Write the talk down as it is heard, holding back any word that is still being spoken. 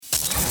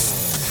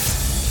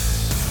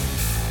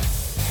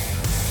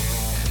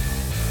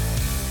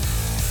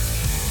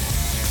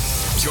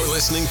You're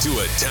listening to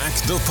Attack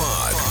the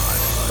Pod,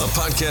 a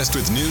podcast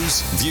with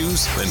news,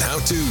 views, and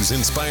how-tos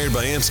inspired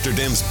by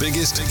Amsterdam's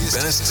biggest,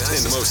 best,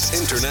 and most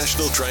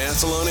international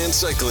triathlon and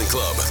cycling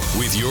club.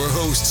 With your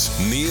hosts,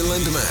 Neil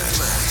and Matt.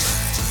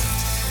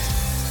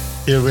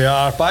 Here we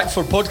are, back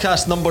for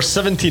podcast number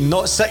 17,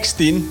 not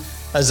 16,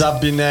 as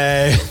I've been...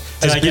 Did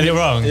I get it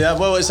wrong? Yeah,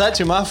 well, it's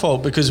actually my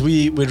fault because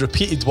we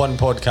repeated one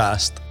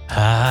podcast. We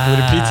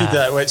repeated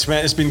it, which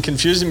meant it's been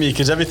confusing me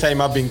because every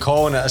time I've been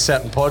calling it a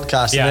certain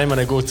podcast, and then when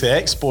I go to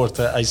export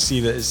it, I see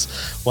that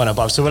it's one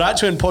above. So we're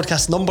actually in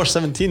podcast number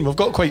 17. We've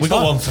got quite fun. We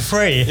got one for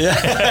free.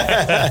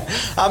 Yeah.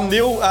 I'm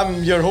Neil,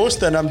 I'm your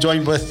host, and I'm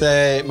joined with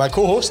my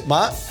co-host,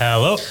 Matt.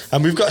 Hello.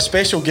 And we've got a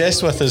special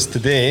guest with us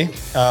today.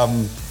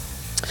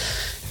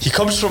 He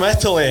comes from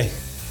Italy,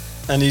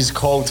 and he's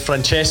called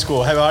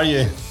Francesco. How are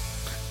you?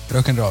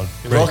 Rock and roll.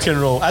 Rock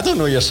and roll. I don't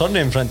know your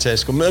surname,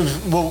 Francesco.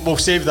 We'll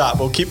save that.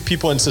 We'll keep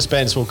people in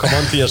suspense. We'll come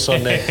on to your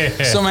surname.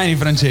 So many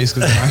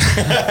Francescos.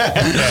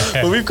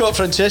 Well, we've got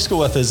Francesco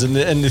with us, and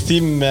the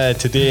theme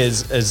today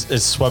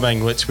is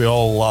swimming, which we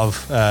all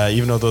love,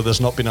 even though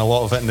there's not been a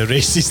lot of it in the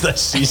races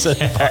this season.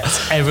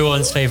 It's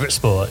everyone's favourite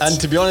sport. And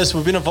to be honest,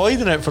 we've been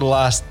avoiding it for the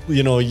last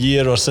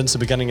year or since the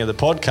beginning of the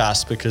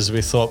podcast because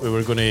we thought we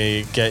were going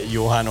to get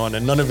Johan on,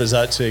 and none of us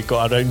actually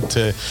got around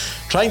to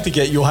trying to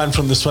get Johan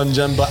from the swim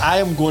gym. But I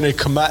am going to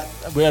commit,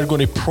 we are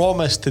going to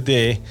promise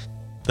today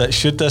that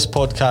should this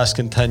podcast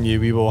continue,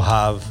 we will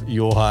have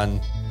Johan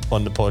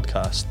on the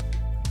podcast.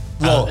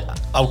 Well,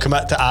 I'll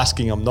commit to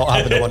asking him, not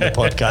having him on the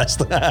podcast.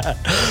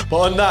 But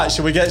on that,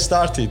 shall we get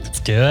started? Let's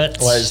do it.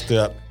 Let's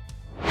do it.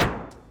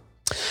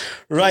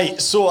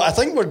 Right, so I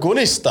think we're going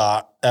to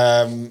start.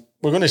 I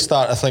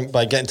think,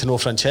 by getting to know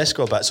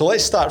Francesco a bit. So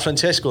let's start,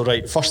 Francesco.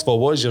 Right, first of all,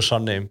 what is your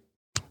surname?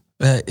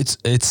 It's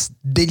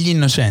Degli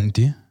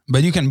Innocenti,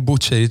 but you can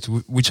butcher it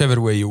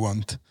whichever way you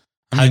want.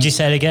 How'd you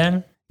say it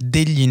again?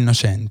 Degli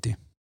Innocenti.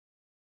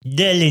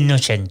 Degli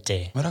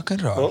Innocenti. Rock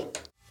and roll. Oh.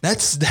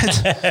 That's.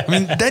 I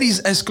mean, that is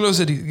as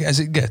close as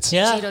it gets.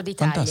 Yeah. Giro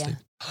d'Italia. Fantastic.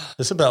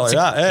 It's a bit like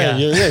that.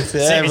 Yeah.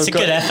 It's a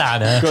good F,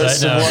 Anna, but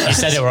no, you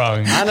said it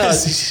wrong. Anna,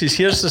 she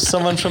hears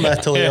someone from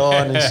Italy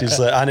on, and she's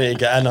like, I need to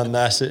get in on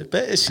this.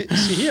 But is she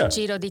here?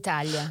 Giro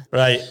d'Italia.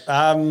 Right.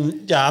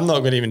 Yeah, I'm not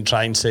going to even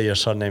try and say your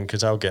surname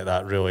because I'll get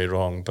that really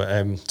wrong.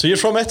 But so you're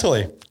from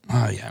Italy?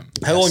 I am.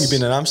 How long have you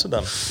been in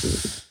Amsterdam?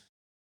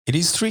 It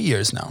is 3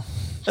 years now.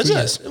 Is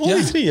it?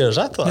 Only 3 years?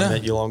 I thought I Yeah.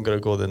 met you longer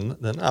ago than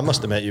I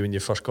must have met you when you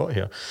first got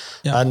here.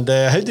 Yeah. And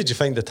how did you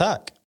find the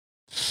TAC?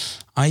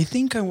 I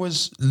think I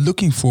was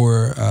looking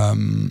for...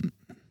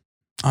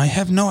 I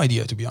have no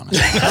idea, to be honest.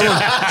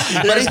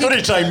 But he's going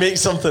to try and make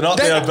something up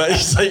there, but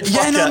he's like,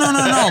 fuck it.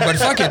 No, but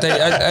fuck it.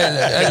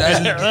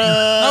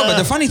 No, but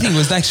the funny thing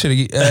was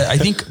actually, I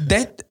think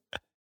that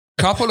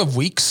couple of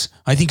weeks,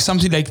 I think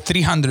something like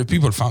 300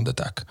 people found the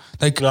TAC.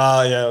 Like,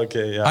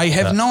 Yeah. I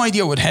have no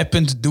idea what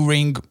happened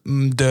during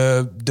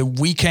the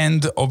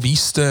weekend of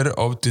Easter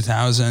of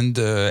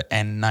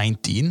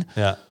 2019.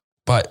 Yeah.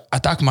 But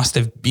Attack must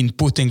have been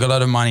putting a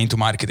lot of money into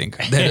marketing.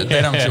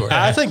 That I'm sure.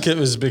 I think it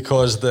was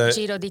because the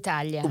Giro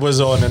d'Italia. was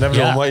on and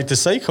everyone Yeah. wanted to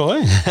cycle,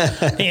 eh?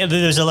 Yeah,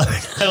 there's a load,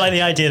 I like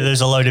the idea that there's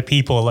a load of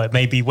people like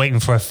maybe waiting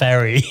for a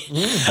ferry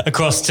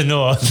across to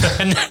North,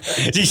 and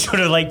you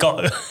sort of like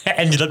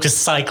ended up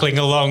just cycling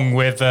along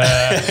with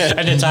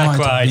an Attack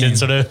ride and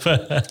sort of.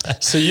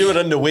 So you were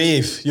in the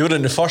wave. You were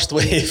in the first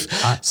wave.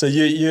 So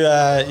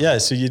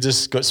so you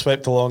just got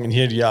swept along, and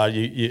here you are.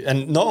 You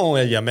and not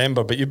only are you a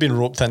member, but you've been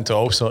roped into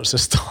all sorts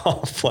of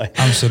stuff. Like,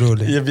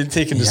 Absolutely. you've been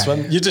taking the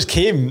swim. Yeah. You just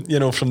came,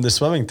 from the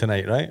swimming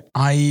tonight, right?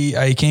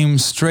 I came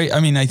straight. I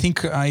mean, I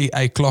think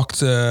I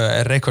clocked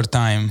a record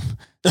time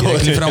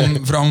directly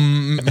from.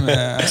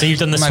 So you've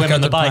done the swim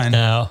on the bike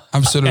now.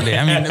 Absolutely.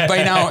 I mean,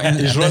 by now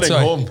He's that's running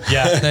why. home.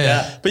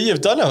 Yeah. But you've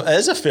done it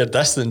is a fair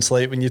distance.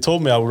 Like when you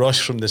told me I'll rush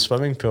from the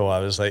swimming pool, I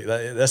was like,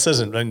 this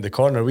isn't round the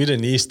corner. We're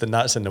in the east and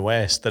that's in the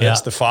west. And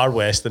it's the far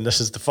west and this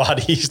is the far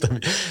east. I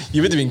mean,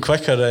 you would have been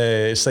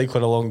quicker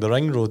cycling along the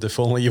ring road if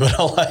only you were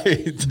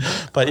allowed.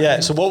 But yeah,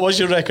 so what was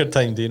your record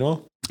time, do you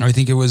know? I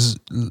think it was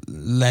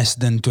less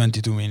than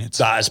 22 minutes.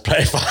 That is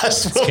pretty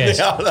fast. Good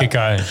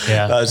going.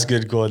 Yeah. That's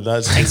good going.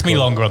 Takes me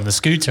longer on the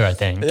scooter, I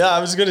think. Yeah, I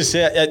was going to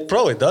say it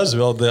probably does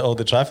with all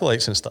the traffic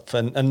lights and stuff,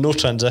 and no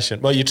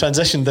transition. Well, you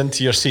transitioned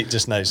into your seat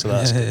just now, so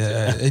that's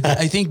good.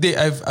 I think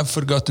I've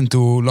forgotten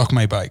to lock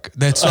my bike.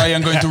 That's why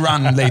I'm going to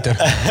run later.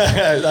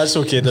 That's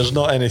okay. There's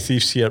not any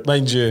thieves here,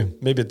 mind you.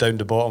 Maybe down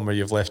the bottom where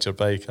you've left your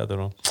bike. I don't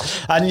know.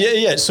 And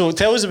yeah. So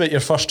tell us about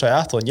your first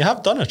triathlon. You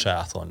have done a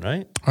triathlon,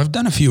 right? I've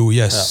done a few.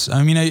 Yes. Yeah.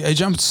 I mean, I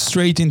jumped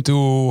straight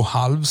into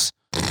halves.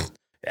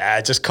 Yeah,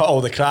 just cut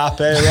all the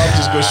crap out. I'll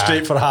just go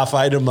straight for half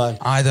Ironman.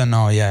 I don't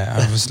know. Yeah,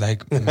 I was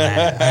like,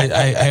 man,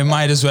 I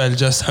might as well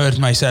just hurt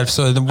myself.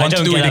 So I want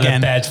to do it again. I don't get out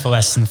of bed for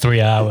less than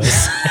 3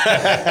 hours.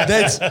 But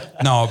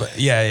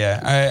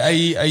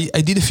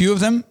I did a few of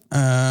them.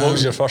 What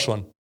was your first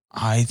one?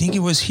 I think it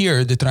was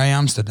here, the Tri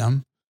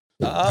Amsterdam,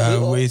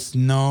 with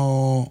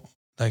no,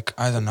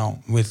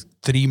 with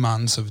 3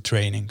 months of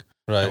training.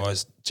 Right. It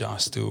was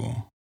just to.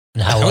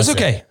 How it was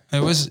okay.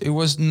 It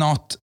was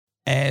not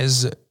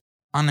as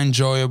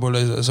unenjoyable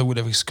as I would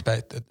have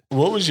expected.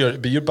 What was your?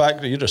 But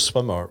you're a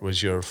swimmer.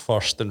 Was your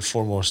first and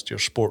foremost your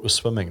sport was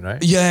swimming,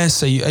 right?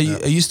 Yes, I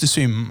used to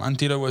swim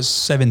until I was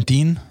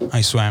 17.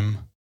 I swam,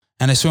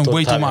 and I swam Don't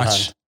way tap too your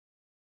much. hand.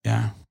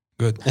 Yeah,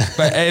 good.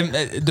 But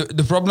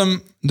the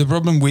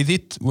problem with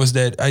it was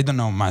that, I don't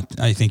know, Matt.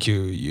 I think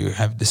you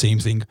have the same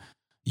thing.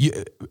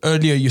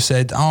 Earlier you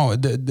said,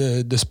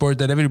 the sport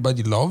that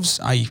everybody loves.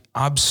 I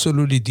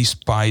absolutely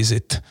despise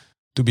it.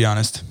 To be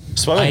honest,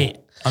 Swimming.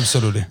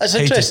 Absolutely. It's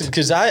Hate interesting it.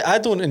 because I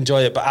don't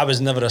enjoy it, but I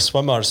was never a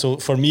swimmer. So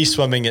for me,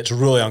 swimming, it's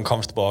really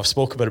uncomfortable. I've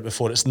spoken about it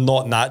before. It's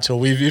not natural.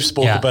 We've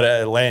spoken about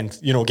it at length.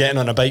 You know, getting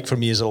on a bike for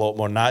me is a lot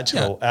more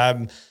natural.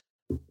 Yeah.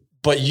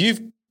 But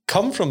you've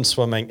come from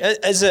swimming.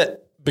 Is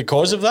it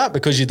because of that?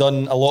 Because you've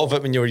done a lot of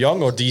it when you were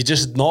young, or do you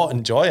just not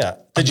enjoy it?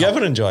 Did you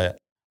ever enjoy it?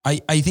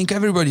 I think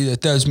everybody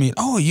that tells me,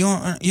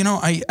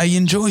 I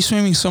enjoy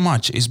swimming so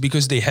much, is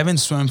because they haven't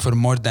swum for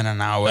more than an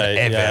hour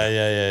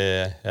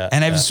ever. Yeah.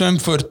 And I've swum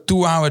for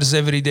 2 hours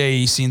every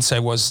day since I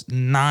was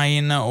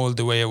 9 all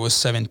the way I was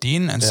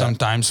 17, and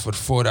sometimes for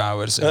 4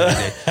 hours every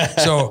day.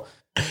 So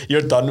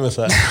you're done with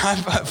it.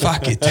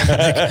 Fuck it.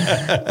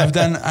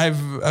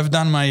 I've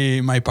done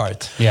my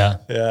part. Yeah.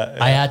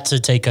 I had to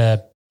take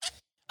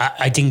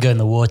I didn't go in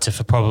the water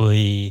for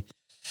probably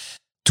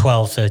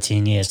 12,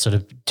 13 years, sort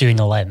of doing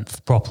the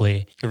length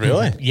properly.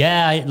 Really?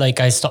 Yeah.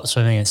 I stopped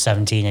swimming at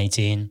 17,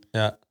 18.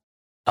 Yeah.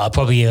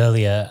 Probably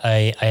earlier.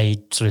 I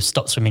sort of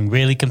stopped swimming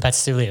really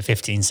competitively at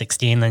 15,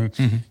 16, then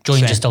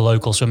joined just a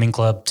local swimming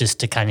club just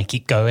to kind of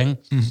keep going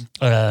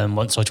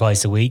once or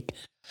twice a week.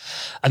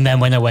 And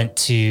then when I went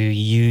to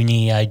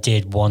uni, I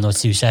did 1 or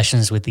 2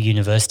 sessions with the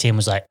university and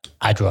was like,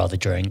 I'd rather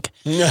drink.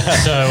 So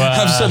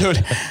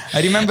Absolutely.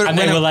 I remember and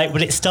they were like,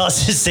 well, it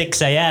starts at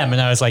 6 a.m.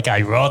 And I was like,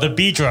 I'd rather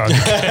be drunk.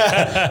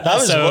 that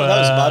was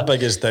my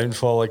biggest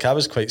downfall. Like, I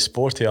was quite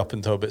sporty up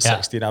until about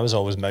 16. I was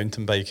always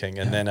mountain biking.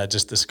 And then I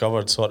just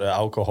discovered sort of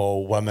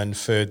alcohol, women,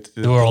 food.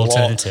 There were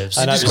alternatives.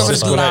 And I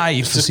discovered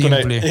life,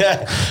 simply.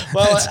 Yeah.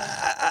 Well,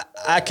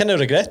 I kind of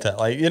regret it.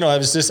 Like, you know, I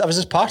was just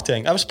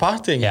partying. I was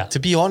partying, to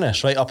be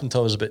honest, right up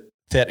until I was about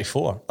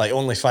 34. Like,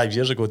 only 5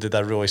 years ago did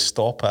I really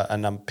stop it,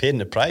 and I'm paying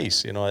the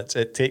price. You know,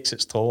 it takes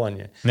its toll on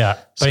you. Yeah,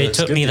 so but it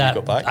took me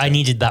I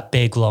needed that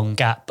big long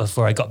gap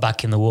before I got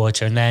back in the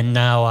water, and then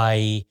now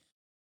I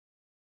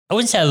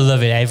wouldn't say I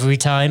love it every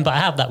time, but I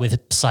have that with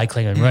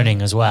cycling and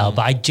running as well.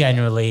 But I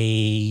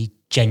genuinely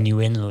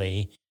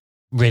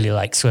really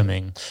like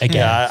swimming again.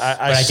 Yeah,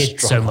 I did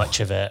so much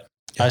of it.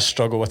 I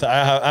struggle with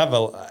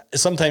it.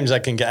 Sometimes I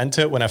can get into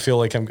it when I feel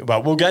like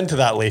we'll get into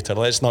that later.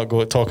 Let's not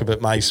go talk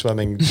about my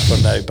swimming for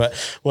now, but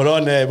we're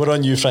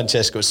on you,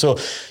 Francesco. So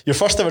your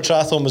first ever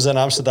triathlon was in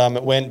Amsterdam.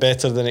 It went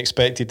better than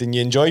expected, and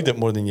you enjoyed it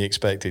more than you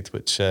expected,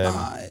 which...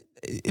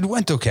 it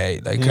went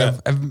okay.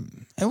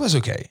 It was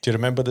okay. Do you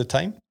remember the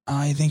time?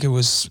 I think it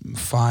was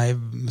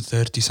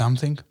 5:30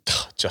 something.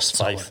 Just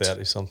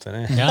 5:30 something,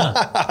 eh? Yeah.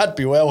 I'd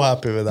be well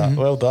happy with that.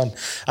 Well done.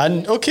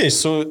 And okay,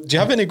 so do you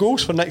have any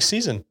goals for next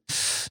season?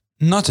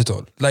 Not at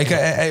all.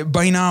 I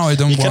by now I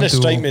don't you want to... You kind of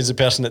strike me as a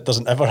person that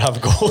doesn't ever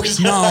have goals.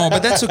 No,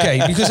 but that's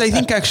okay, because I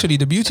think actually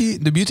the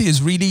beauty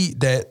is really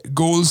that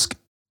goals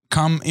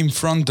come in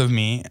front of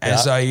me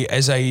as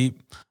I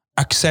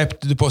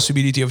accept the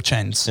possibility of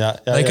chance. I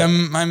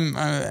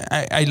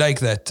like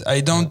that. I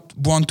don't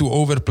want to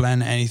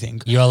overplan anything.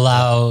 You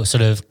allow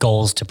sort of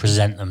goals to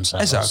present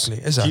themselves.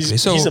 Exactly.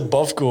 He's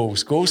above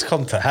goals. Goals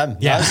come to him.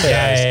 Yeah.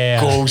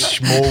 That's goals,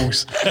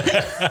 schmoes.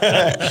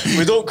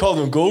 We don't call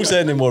them goals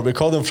anymore. We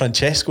call them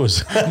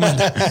Francescos.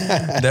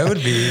 That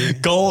would be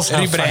goals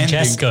have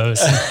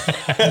Francescos,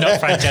 not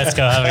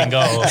Francesco having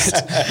goals.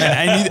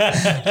 Man,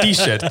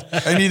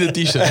 I need a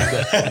t-shirt.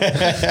 Like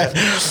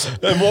that.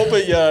 And what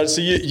about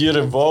you're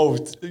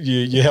involved,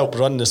 you help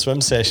run the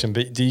swim session,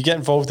 but do you get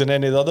involved in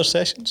any of the other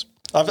sessions?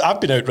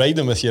 I've been out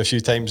riding with you a few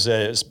times.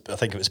 I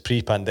think it was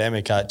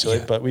pre-pandemic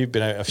actually, but we've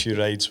been out a few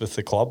rides with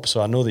the club,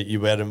 so I know that you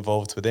were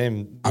involved with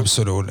them.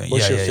 Absolutely.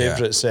 What's your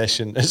favourite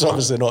session? It's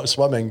obviously not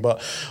swimming,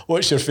 but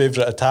what's your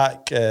favourite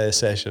attack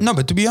session? No,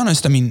 but to be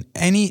honest, I mean,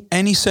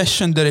 any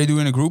session that I do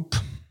in a group,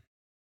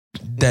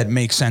 that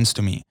makes sense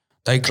to me.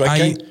 Like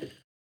drinking?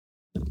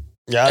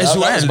 As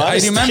well. I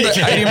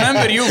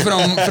remember you from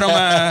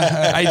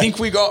I think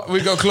we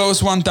got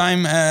close one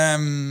time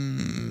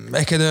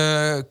like at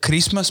a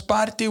Christmas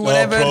party,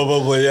 whatever. Oh,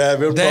 probably, yeah.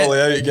 We're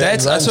probably out getting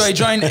so I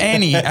join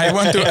any. I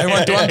want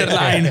to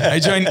underline. I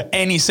join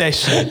any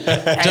session.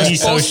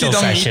 Just post it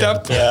on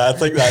Meetup. Yeah, I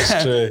think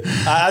that's true.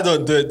 I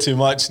don't do it too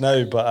much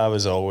now, but I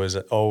was always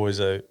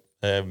out.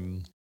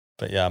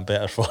 But yeah, I'm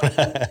better for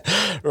it.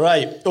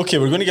 Right. Okay,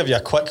 we're going to give you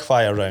a quick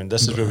fire round.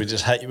 This is where we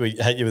just hit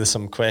you with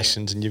some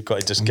questions, and you've got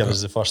to just give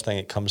us the first thing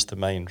that comes to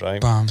mind, right?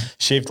 Bam.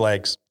 Shaved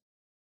legs.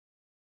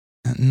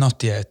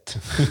 Not yet.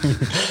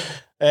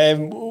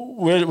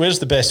 Where's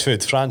the best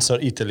food? France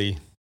or Italy?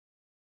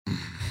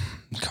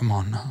 Come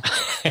on.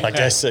 I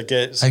guess it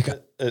gets...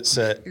 It's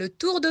Le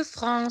Tour de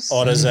France.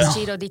 Or is it?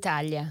 Giro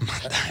d'Italia.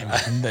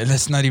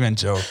 Let's not even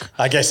joke.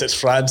 I guess it's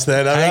France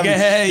then.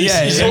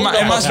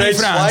 It must be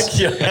France.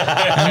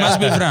 It must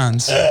be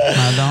France.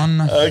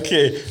 Madonna.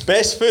 Okay.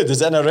 Best food,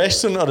 is it in a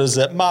restaurant or is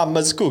it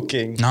Mama's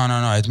cooking? No,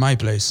 at my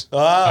place.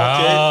 Okay.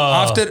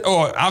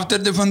 After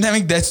the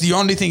pandemic, that's the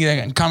only thing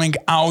that I'm coming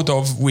out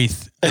of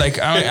with. Like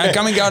I'm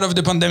coming out of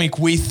the pandemic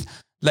with,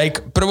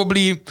 like,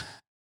 probably,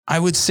 I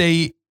would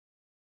say,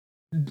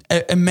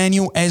 a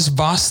menu as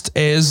vast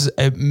as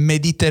a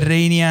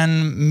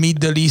Mediterranean,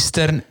 Middle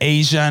Eastern,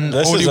 Asian,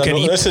 all you can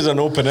eat. This is an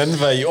open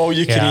invite. All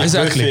you can eat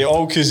exactly. buffet,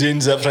 all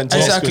cuisines at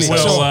Francesco's.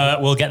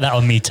 Exactly. We'll get that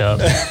on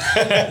Meetup.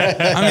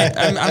 I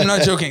mean, I'm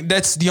not joking.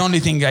 That's the only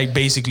thing I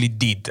basically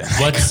did.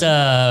 What's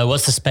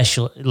the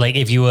special, like,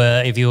 if you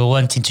were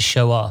wanting to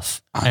show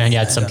off and you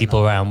had some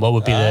people around, what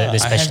would be the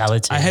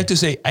speciality? I have to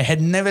say, I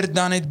had never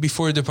done it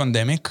before the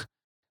pandemic,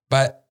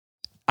 but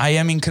I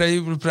am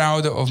incredibly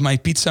proud of my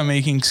pizza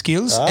making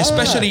skills,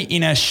 especially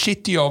in a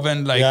shitty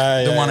oven like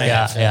the one I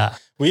have. Yeah.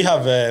 We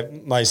have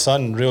my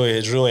son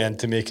is really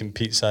into making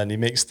pizza, and he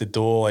makes the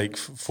dough like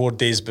 4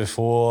 days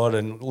before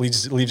and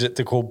leaves it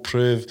to cold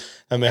proof.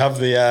 And we have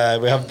the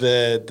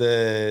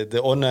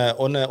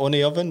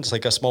Oni oven. It's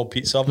like a small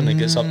pizza oven that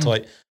gets up to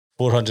like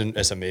 400.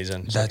 It's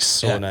amazing. It's like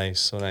so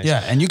nice.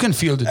 Yeah, and you can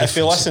feel the difference. If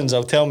he listens,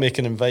 I'll tell him he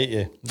can invite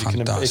you. He can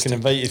invite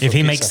you for if he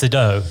pizza. makes the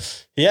dough.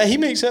 Yeah, he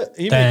makes it.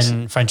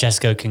 Then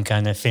Francesco can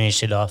kind of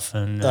finish it off.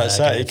 And that's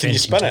it. Can you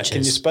spin it?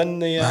 Can you spin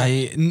the...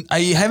 I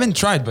haven't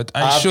tried, but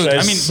I should.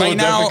 I mean, so by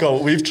now...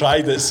 difficult. We've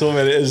tried it so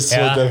many. It is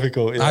so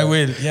difficult. I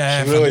will.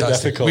 Yeah, it's really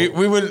fantastic. difficult.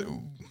 We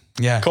will...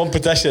 Yeah.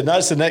 Competition.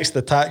 That's the next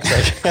attack.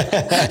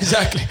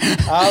 Exactly.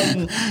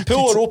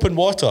 Pool or open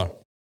water?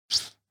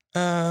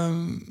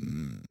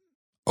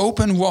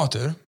 Open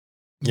water.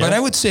 Yeah. But I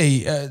would say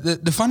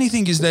the funny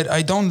thing is that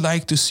I don't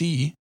like to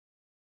see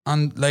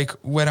like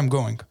where I'm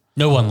going.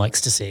 No one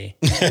likes to see.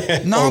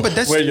 No, but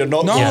that's where you're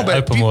not. No, but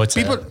open water.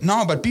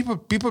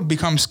 People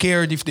become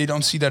scared if they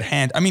don't see their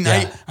hand. I mean,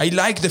 I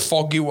like the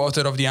foggy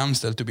water of the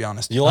Amstel, to be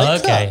honest. You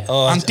like that?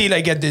 Until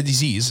I get the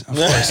disease, of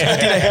course.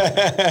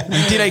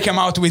 until I come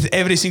out with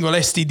every single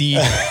STD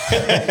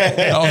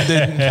of the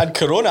and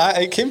Corona.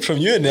 It came from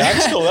you in the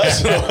Amstel.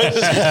 That's what it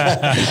was.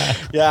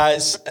 Yeah,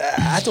 it's.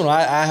 I don't know.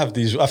 I have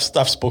these.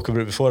 I've spoken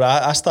about it before.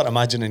 I start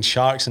imagining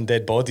sharks and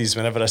dead bodies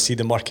whenever I see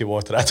the murky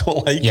water. I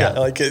don't like it.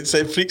 Like it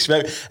freaks me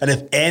out. And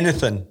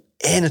if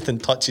anything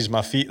touches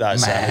my feet,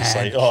 that's it. It's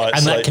like,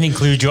 and that can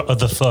include your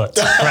other foot,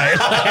 right?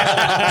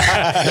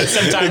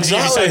 Sometimes you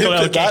cycle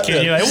and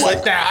you're like,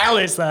 what the hell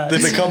is that? They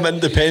become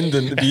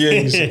independent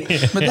beings.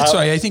 But that's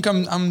why I think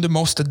I'm the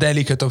most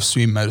delicate of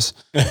swimmers.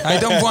 I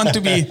don't want to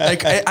be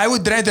like, I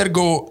would rather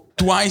go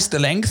twice the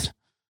length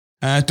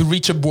to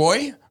reach a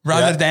buoy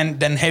rather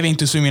than having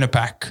to swim in a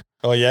pack.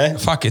 Oh yeah,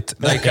 fuck it.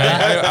 Like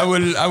I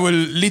will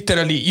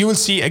literally. You will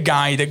see a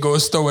guy that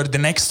goes toward the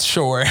next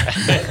shore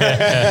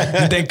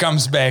and then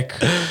comes back.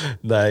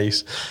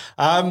 Nice.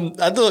 I'm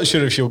not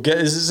sure if you'll get.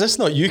 Is this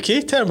not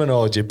UK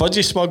terminology?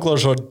 Budgie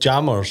smugglers or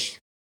jammers?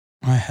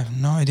 I have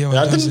no idea what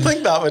I didn't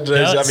think that would.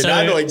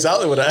 I know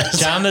exactly what it is.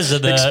 Jammers are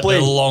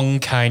the long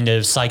kind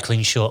of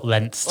cycling short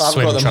length I've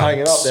swim got them trunks.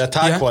 hanging up. The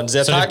attack ones.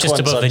 The attack just ones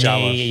above are the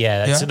jammers. knee.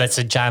 That's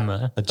a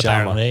jammer. A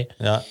jammer. Apparently.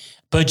 Yeah.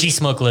 Budgie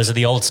smugglers are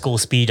the old school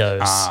speedos.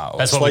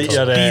 That's what we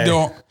call them.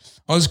 Speedo.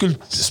 Old school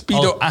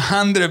Speedo,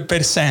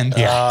 100%.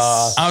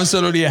 Yes.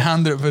 Absolutely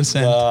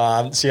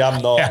 100%. See,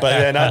 I'm not, but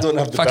then I don't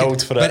have the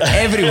build for it. But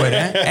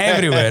everywhere,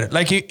 everywhere.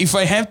 Like if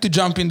I have to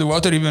jump in the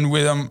water, even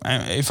with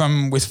if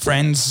I'm with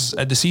friends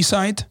at the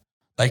seaside,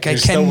 like I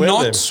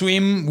cannot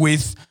swim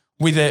with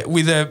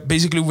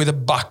a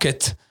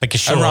bucket, like a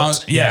short.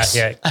 Around. Yes,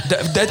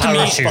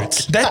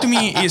 that to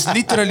me is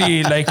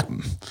literally like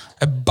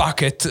a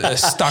bucket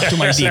stuck to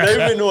my dick.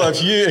 Now we know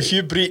if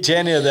you breach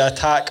any of the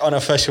attack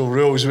unofficial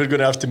rules, we're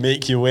going to have to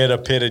make you wear a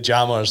pair of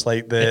jammers,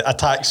 like the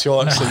attack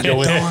shorts, and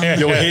you'll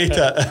hate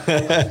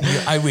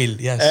it. I will.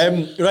 Yes.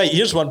 Right.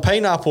 Here's one: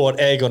 pineapple or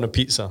egg on a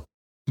pizza.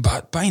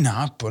 But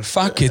pineapple,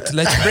 fuck it.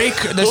 Let's break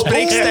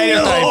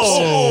stereotypes.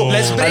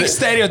 Let's break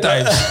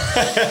stereotypes.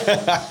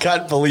 I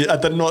can't believe. I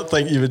did not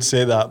think you would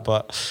say that,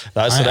 but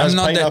I'm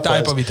not that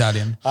type of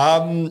Italian.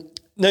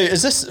 Now,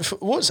 is this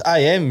what's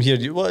IM here?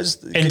 What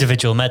is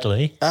individual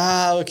medley?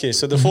 Okay.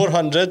 So the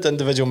 400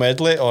 individual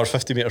medley or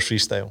 50 meter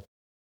freestyle.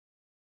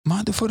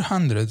 The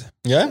 400.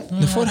 Yeah,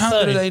 the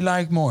 400 I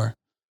like more.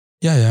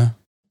 Yeah.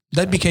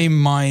 That became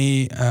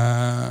my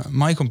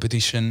my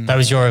competition. That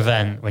was your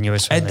event when you were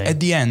swimming? At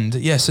the end,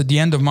 yes. At the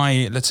end of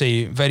my, let's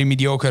say, very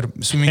mediocre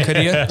swimming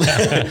career.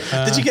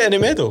 Did you get any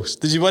medals?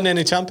 Did you win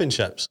any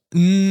championships?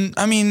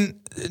 I mean,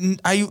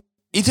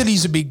 Italy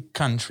is a big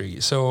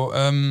country. So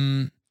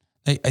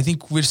I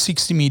think we're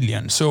 60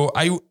 million. So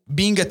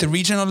being at the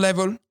regional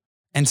level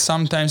and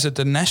sometimes at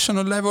the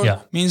national level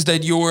means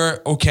that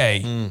you're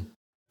okay.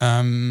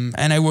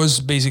 And I was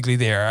basically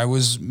there. I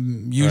was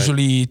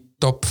usually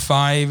top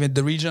 5 at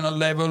the regional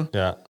level.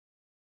 Yeah.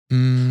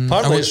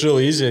 Partly it's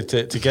really easy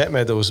to get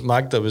medals.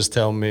 Magda was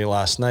telling me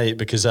last night,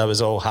 because I was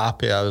all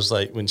happy. I was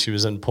like, when she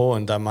was in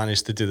Poland, I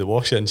managed to do the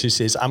washing, and she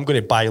says, I'm going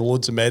to buy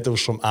loads of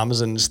medals from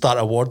Amazon and start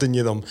awarding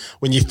you them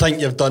when you think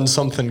you've done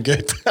something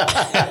good.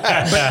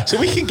 So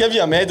we can give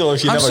you a medal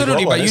if you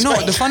absolutely, never got one. but you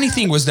know, the funny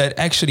thing was that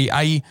actually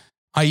I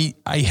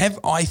have,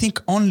 I think,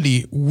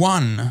 only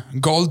one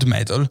gold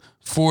medal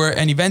for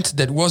an event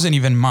that wasn't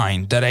even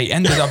mine, that I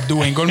ended up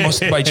doing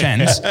almost by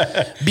chance,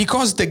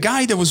 because the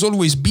guy that was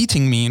always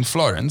beating me in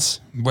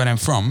Florence, where I'm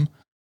from,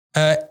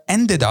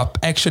 ended up,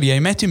 actually, I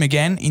met him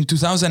again in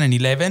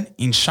 2011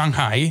 in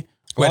Shanghai,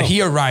 where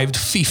he arrived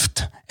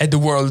 5th at the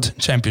World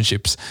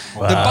Championships.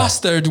 Wow. The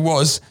bastard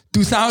was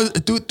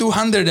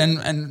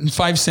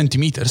 205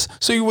 centimeters.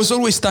 So he was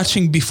always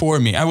touching before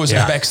me. I was a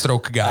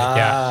backstroke guy.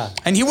 Yeah.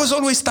 And he was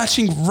always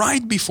touching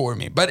right before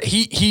me. But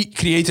he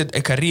created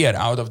a career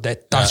out of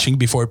that, touching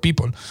before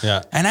people.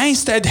 Yeah. And I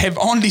instead have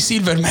only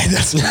silver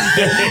medals.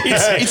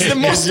 it's the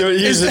most... You're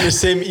using the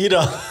same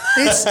era.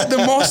 It's the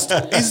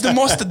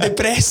most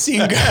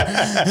depressing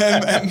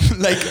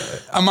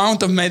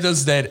amount of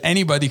medals that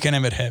anybody can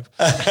ever have.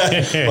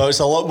 Well, it's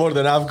a lot more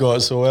than I've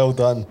got, so well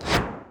done.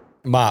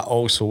 Matt,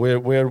 also,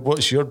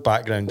 what's your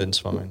background in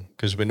swimming?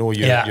 Because we know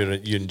you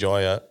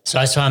enjoy it. So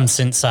I swam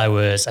since I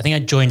think I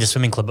joined a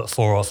swimming club at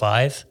 4 or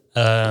 5.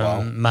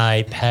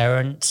 My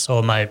parents,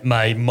 or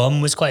my mum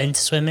was quite into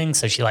swimming,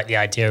 so she liked the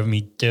idea of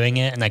me doing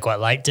it, and I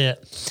quite liked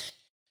it.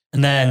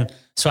 And then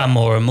swam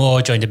more and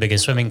more, joined a bigger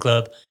swimming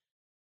club.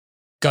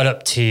 Got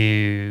up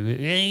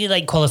to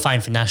like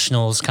qualifying for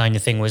nationals kind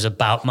of thing was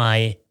about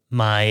my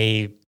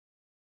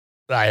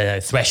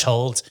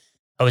threshold.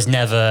 I was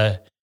never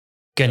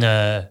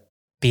gonna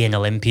be an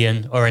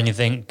Olympian or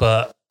anything,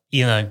 but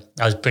you know,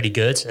 I was pretty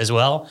good as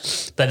well.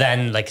 But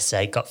then, like I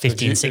say, got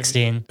 15,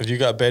 16. Have you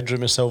got a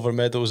bedroom of silver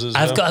medals as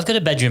well? I've got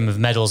a bedroom of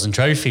medals and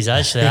trophies,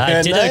 actually.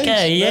 I did nice,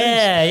 okay. Nice.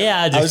 Yeah.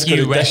 I had a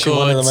few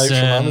records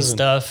and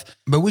stuff.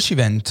 But which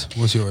event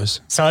was yours?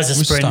 So I was a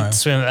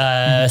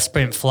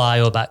sprint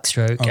fly or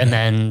backstroke, and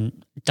then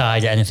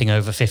died at anything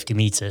over 50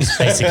 meters,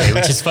 basically,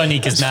 which is funny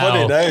because now...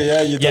 funny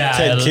now, you done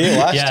 10K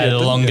last year, the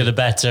longer the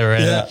better.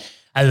 And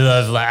I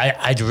love,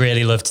 I'd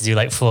really love to do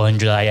like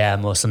 400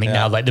 IM or something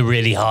now, like the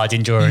really hard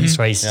endurance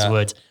races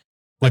would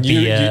and be...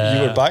 you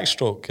were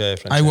backstroke,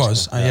 Francesco? I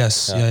was,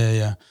 yes.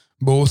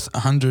 Both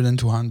 100 and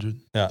 200.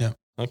 Yeah.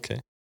 Okay.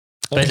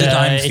 But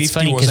it's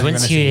funny because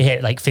once you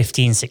hit like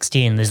 15,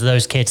 16, there's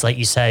those kids, like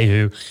you say,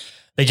 who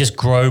they just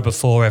grow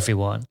before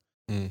everyone.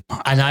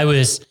 And I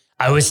was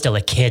still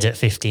a kid at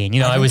 15. You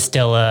know, I was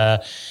still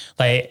a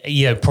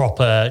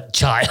proper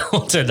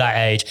child at that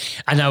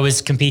age. And I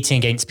was competing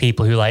against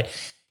people who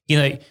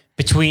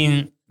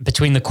between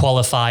the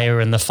qualifier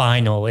and the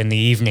final in the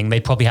evening,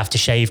 they'd probably have to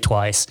shave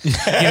twice.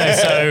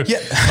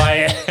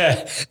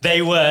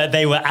 They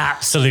were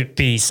absolute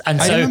beasts.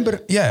 And so I remember,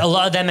 a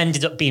lot of them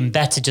ended up being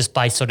better just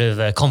by sort of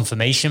a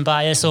confirmation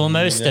bias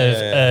almost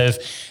of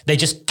they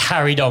just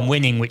carried on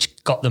winning,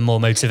 which got them more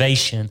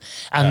motivation.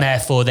 And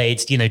therefore they'd,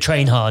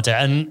 train harder.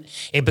 And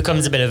it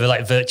becomes a bit of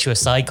a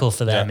virtuous cycle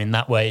for them in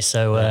that way.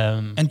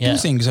 So, two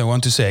things I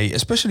want to say,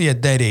 especially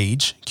at that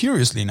age,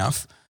 curiously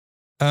enough,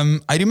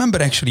 I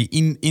remember actually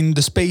in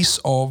the space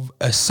of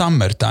a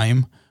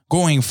summertime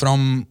going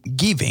from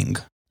giving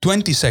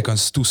 20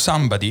 seconds to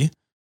somebody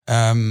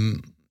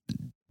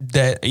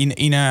that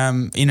in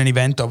an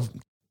event of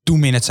 2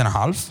 minutes and a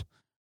half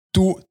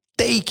to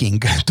taking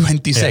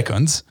 20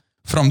 seconds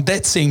from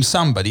that same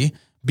somebody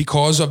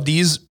because of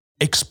these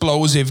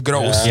explosive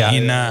growth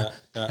in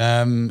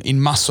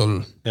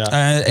muscle.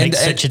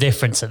 Makes such a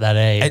difference at that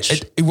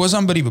age. It was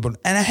unbelievable.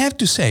 And I have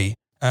to say,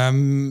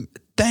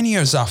 10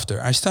 years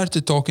after, I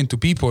started talking to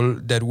people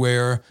that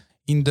were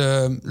in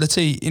the, let's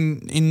say,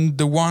 in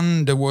the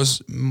one that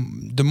was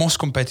the most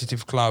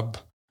competitive club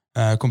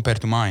compared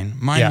to mine.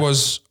 Mine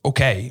was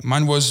okay.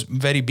 Mine was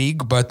very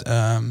big, but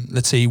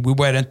let's say we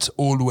weren't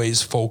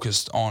always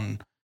focused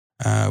on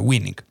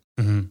winning.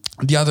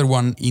 Mm-hmm. The other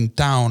one in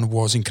town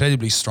was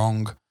incredibly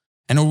strong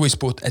and always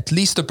put at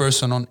least a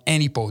person on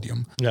any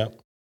podium.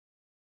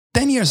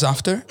 10 years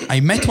after,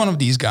 I met one of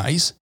these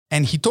guys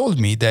and he told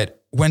me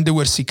that when they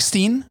were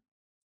 16,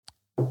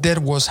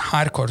 there was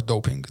hardcore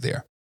doping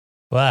there.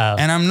 Wow.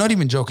 And I'm not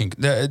even joking.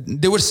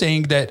 They were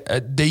saying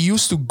that they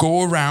used to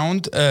go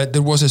around.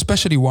 There was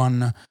especially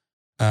one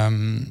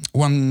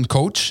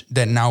coach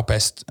that now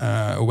passed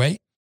away.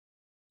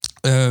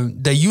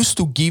 They used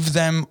to give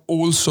them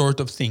all sort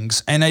of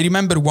things. And I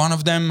remember one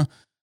of them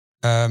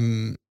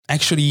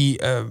actually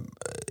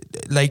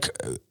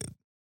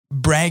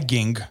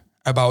bragging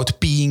about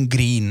peeing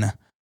green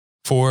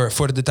for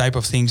the type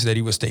of things that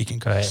he was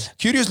taking. Right.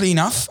 Curiously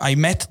enough, I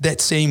met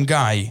that same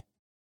guy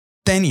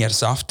 10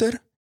 years after,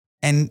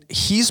 and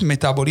his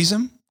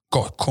metabolism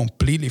got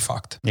completely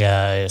fucked.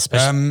 Yeah,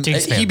 especially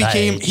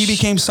he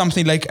became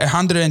something like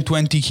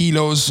 120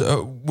 kilos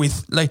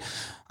with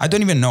I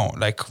don't even know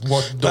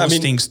what those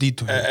things did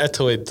to him.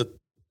 Italy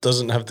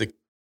doesn't have the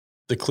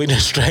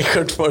cleanest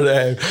record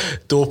for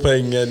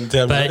doping in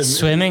terms. But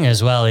swimming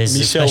as well is,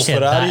 Michel especially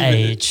Ferrari, at that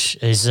age,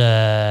 is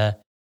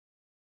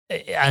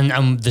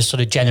and the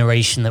sort of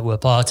generation that we're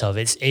part of,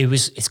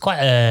 it's quite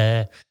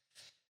a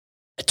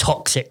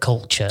toxic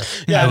culture.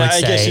 Yeah, I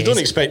I guess you don't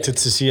It's- expect it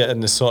to see it in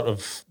the sort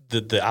of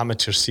the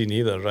amateur scene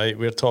either, right?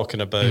 We're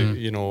talking about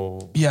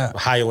Yeah.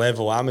 high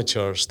level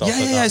amateur stuff. Yeah, at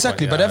yeah, that yeah, point,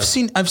 exactly. But yeah.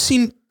 I've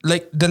seen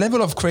like the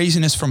level of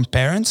craziness from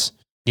parents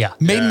Yeah.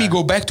 made me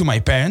go back to my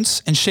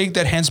parents and shake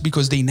their hands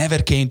because they never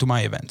came to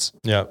my events.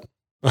 Yeah.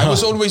 I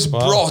was always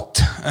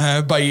brought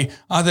by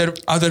other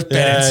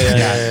parents.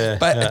 yeah,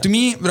 But yeah. to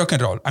me, rock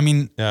and roll. I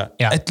mean, Yeah.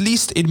 Yeah. at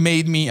least it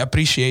made me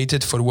appreciate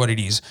it for what it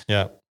is.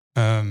 Yeah.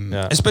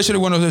 Yeah. Especially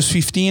when I was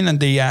 15 and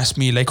they asked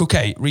me like,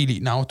 okay, really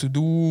now to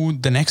do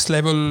the next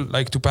level,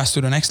 like to pass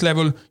to the next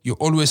level, you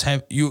always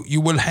have,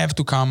 you will have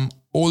to come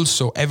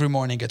also every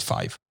morning at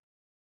 5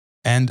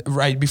 and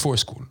right before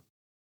school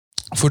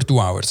for 2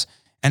 hours.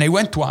 And I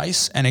went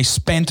twice and I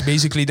spent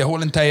basically the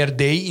whole entire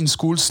day in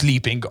school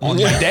sleeping on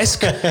my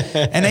desk.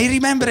 And I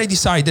remember I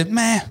decided,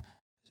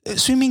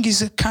 swimming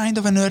is a kind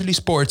of an early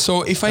sport.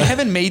 So if I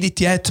haven't made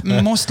it yet,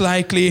 most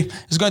likely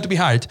it's going to be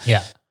hard.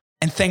 Yeah.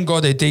 And thank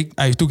God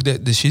I took the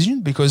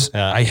decision because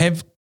I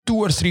have 2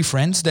 or 3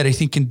 friends that I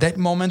think in that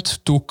moment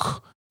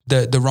took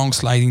the wrong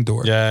sliding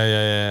door.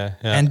 Yeah.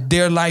 And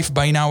their life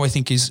by now I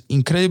think is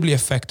incredibly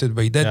affected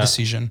by that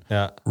decision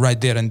right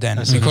there and then.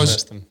 That's Because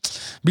interesting.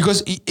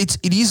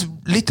 it is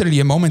literally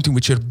a moment in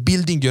which you're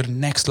building your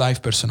next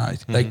life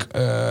personality, like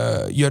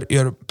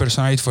your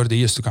personality for the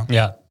years to come.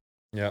 Yeah.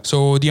 Yeah.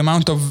 So the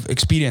amount of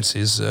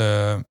experiences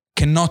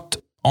cannot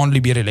only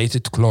be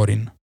related to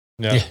chlorine.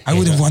 Yeah. I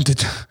would have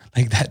wanted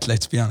like that,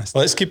 let's be honest.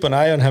 Well, let's keep an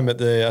eye on him at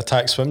the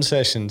attack swim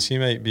sessions. He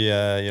might be,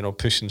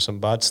 pushing some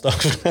bad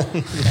stuff.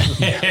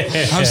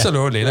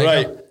 Absolutely. Like,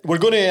 Right. We're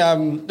going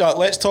to,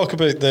 let's talk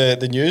about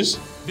the news.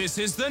 This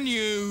is the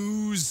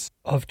news.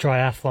 Of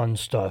triathlon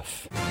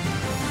stuff.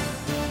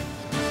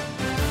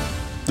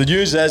 The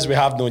news is we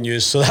have no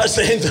news, so that's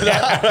the end of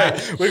that.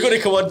 Right. We're going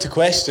to come on to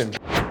questions.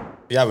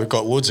 Yeah, we've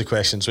got loads of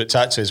questions, which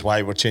actually is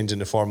why we're changing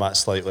the format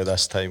slightly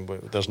this time.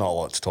 There's not a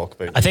lot to talk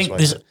about. I think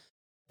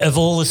of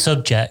all the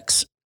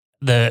subjects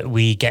that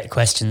we get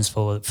questions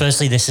for,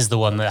 firstly, this is the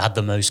one that had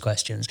the most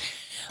questions.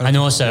 And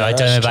also, I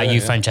don't know about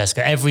you,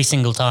 Francesca, every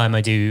single time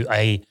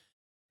I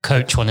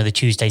coach one of the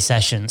Tuesday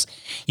sessions,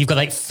 you've got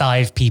like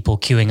 5 people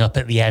queuing up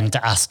at the end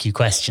to ask you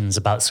questions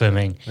about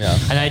swimming. Yeah.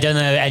 And I don't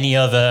know any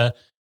other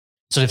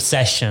sort of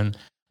session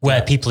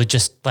where people are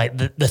just like,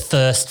 the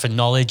thirst for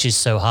knowledge is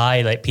so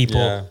high. Like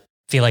people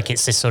feel like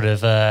it's this sort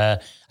of,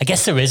 I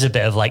guess there is a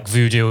bit of like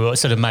voodoo or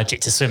sort of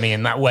magic to swimming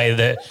in that way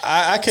that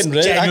I can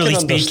generally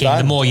speaking, understand.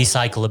 the more you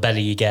cycle, the better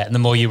you get, and the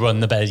more you run,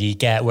 the better you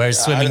get. Whereas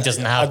swimming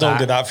doesn't have that. I don't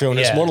get that feeling.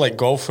 It's Yeah. more like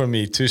golf for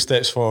me: 2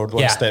 steps forward,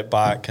 1 step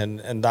back,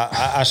 and that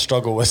I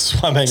struggle with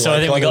swimming. So like,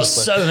 I think we got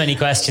honestly. so many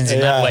questions in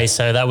that way.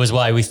 So that was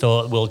why we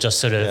thought we'll just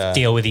sort of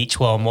deal with each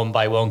one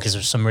by one because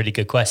there's some really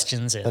good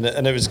questions. And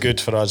it was good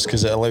for us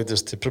because it allowed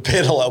us to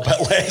prepare a little bit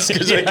less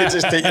because we could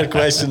just take your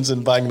questions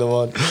and bang them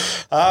on.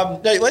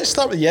 Right, let's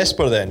start with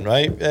Jesper then,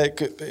 right?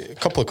 A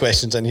couple of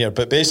questions in here,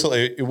 but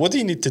basically, what do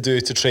you need to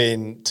do to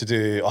train to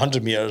do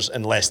 100 metres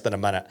in less than a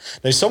minute?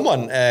 Now,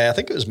 someone, I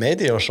think it was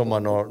Mehdi or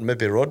someone, or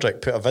maybe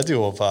Roderick, put a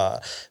video of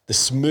the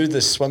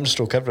smoothest swim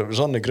stroke ever. It was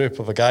on the group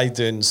of a guy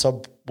doing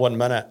sub 1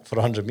 minute for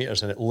 100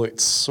 metres, and it looked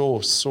so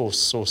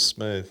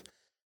smooth.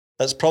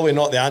 That's probably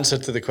not the answer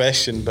to the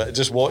question, but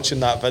just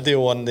watching that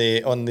video on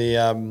the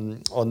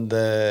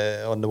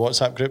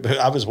WhatsApp group,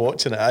 I was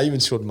watching it. I even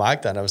showed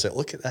Magda, and I was like,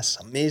 "Look at this,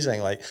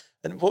 amazing!" Like,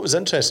 and what was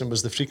interesting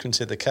was the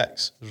frequency of the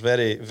kicks. It was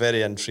very,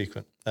 very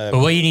infrequent. But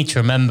what you need to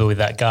remember with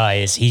that guy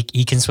is he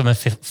can swim a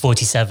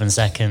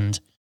 47-second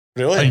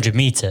Really? 100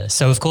 meter.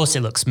 So of course it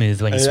looks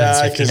smooth when he swims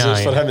Yeah, because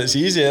 59. for him it's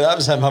easy. That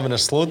was him having a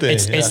slow day.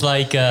 It's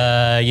like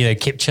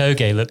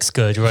Kipchoge looks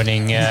good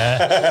running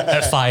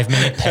at 5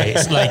 minute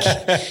pace. Like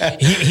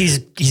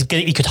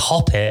he could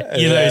hop it,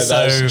 you know.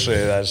 So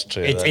that's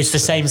true. It's the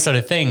same sort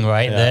of thing,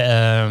 right?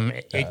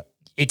 That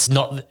it's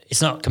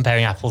not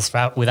comparing apples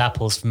with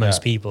apples for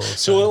most people.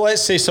 So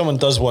let's say someone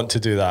does want to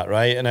do that,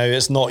 right? And now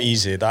it's not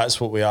easy.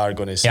 That's what we are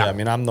going to say. Yeah. I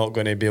mean, I'm not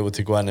going to be able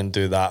to go in and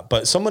do that.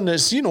 But someone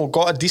that's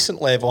got a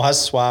decent level, has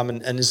swam,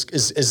 and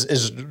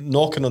is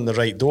knocking on the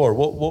right door.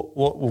 What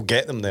will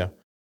get them there?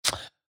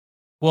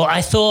 Well,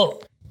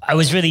 I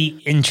was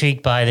really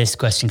intrigued by this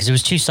question because there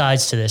was 2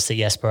 sides to this that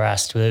Jesper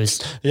asked. I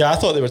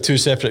thought they were 2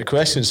 separate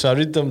questions, so I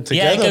read them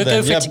together. Yeah,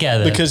 go for it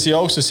together. Because he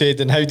also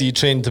said, and how do you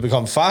train to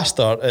become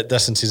faster at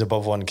distances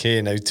above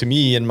 1K? Now, to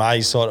me, in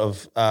my sort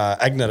of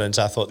ignorance,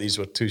 I thought these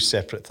were 2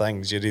 separate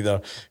things. You're either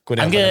going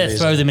to I'm going to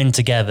throw them in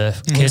together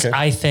because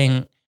I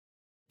think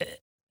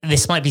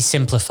this might be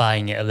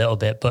simplifying it a little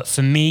bit, but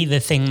for me,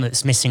 the thing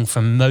that's missing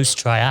from most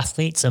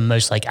triathletes and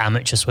most like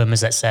amateur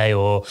swimmers, let's say,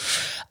 or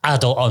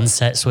adult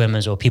onset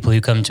swimmers or people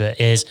who come to it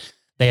is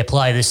they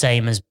apply the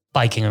same as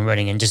biking and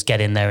running and just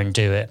get in there and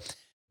do it.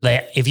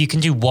 Like, if you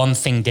can do one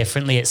thing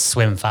differently, it's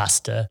swim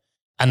faster.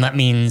 And that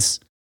means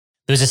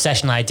there was a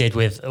session I did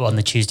on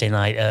the Tuesday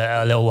night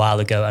a little while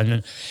ago,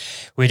 and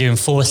we were doing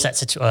 4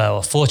 sets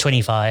of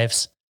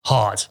 425s,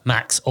 hard,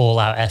 max, all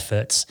out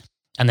efforts,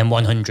 and then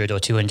 100 or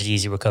 200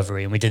 easy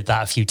recovery. And we did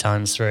that a few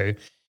times through.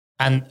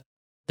 And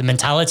the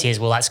mentality is,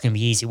 well, that's going to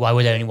be easy. Why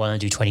would I only want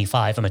to do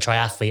 25? I'm a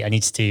triathlete. I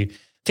need to do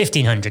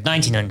 1,500,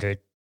 1,900,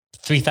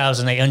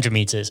 3,800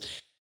 meters.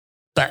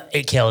 But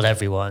it killed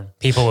everyone.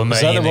 People were moaning.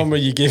 Is that the one where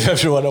you gave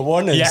everyone a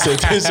warning? Yeah. So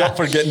who's up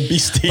for getting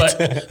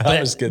beasted?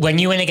 That was good. When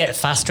you want to get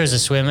faster as a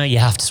swimmer, you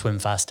have to swim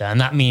faster. And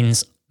that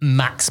means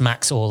max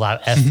all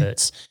out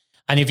efforts.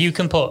 And if you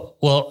can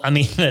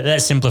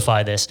let's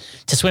simplify this.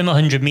 To swim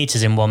 100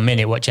 meters in 1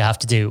 minute, what you have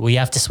to do? Well, you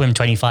have to swim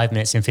 25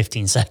 minutes in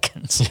 15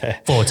 seconds,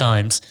 4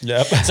 times.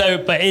 Yep. So,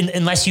 but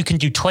unless you can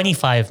do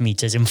 25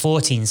 meters in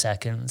 14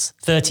 seconds,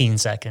 13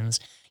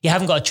 seconds, you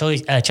haven't got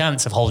a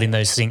chance of holding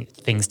those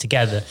things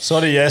together.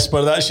 Sorry,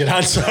 Jesper, that's your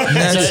answer. You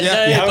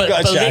haven't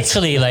got a chance.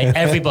 literally, like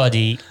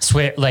everybody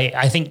swim. Like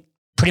I think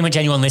pretty much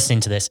anyone listening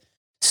to this,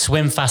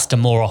 swim faster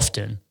more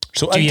often.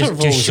 So do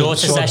intervals,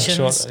 shorter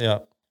sessions,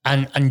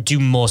 and do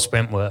more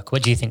sprint work.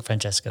 What do you think,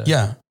 Francesco?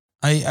 Yeah,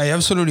 I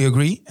absolutely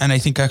agree, and I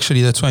think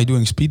actually that's why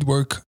doing speed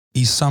work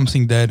is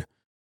something that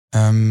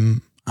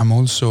I'm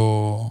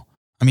also.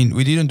 I mean,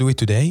 we didn't do it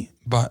today,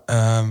 but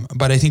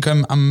I think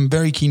I'm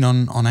very keen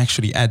on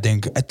actually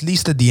adding, at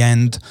least at the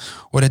end,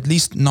 or at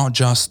least not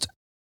just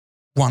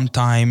one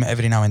time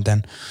every now and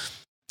then.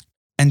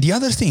 And the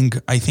other thing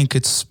I think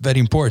it's very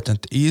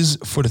important is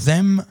for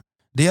them,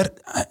 they are,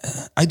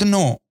 I don't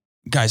know,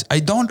 guys, I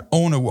don't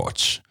own a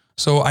watch,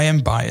 so I am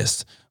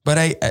biased, but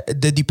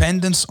the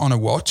dependence on a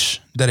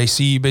watch that I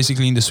see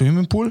basically in the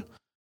swimming pool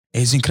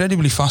is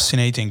incredibly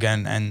fascinating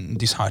and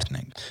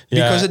disheartening.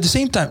 Yeah. Because at the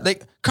same time,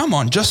 like, come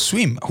on, just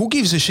swim. Who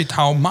gives a shit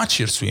how much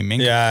you're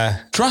swimming? Yeah.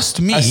 Trust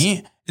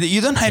me,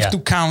 you don't have to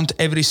count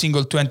every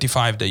single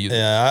 25 that you do.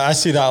 Yeah, I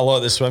see that a lot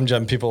at the swim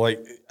gym. People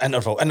like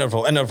interval, and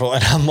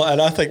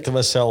I think to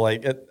myself,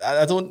 like,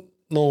 I don't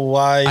know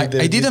why. I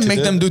didn't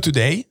make them do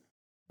today,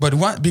 but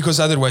what?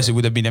 Because otherwise it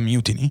would have been a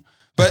mutiny.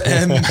 But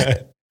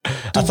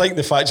I think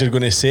the fact you're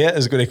going to say it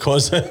is going to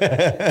cause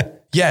it.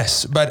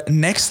 Yes, but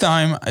next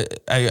time,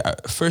 I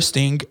first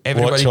thing,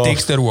 everybody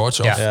takes their watch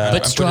off. Yeah.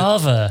 But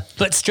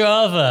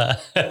Strava.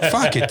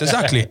 Fuck it,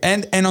 exactly.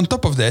 And on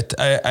top of that,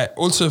 I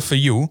also for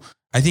you,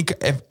 I think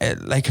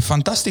like a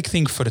fantastic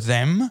thing for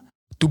them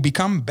to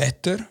become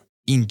better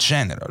in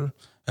general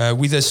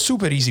with a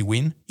super easy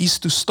win is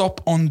to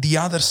stop on the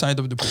other side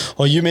of the pool.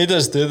 Oh, you made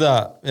us do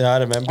that. Yeah, I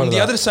remember on that.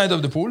 the other side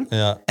of the pool.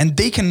 Yeah. And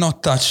they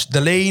cannot touch the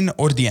lane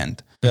or the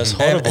end. That's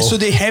horrible. So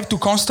they have to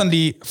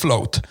constantly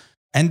float.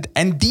 And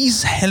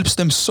this helps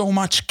them so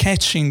much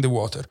catching the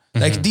water.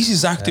 Like this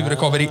is active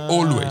recovery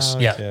always.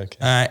 Yeah. Okay.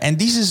 And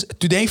this is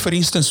today, for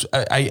instance,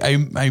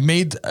 I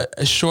made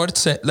a short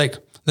set, like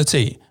let's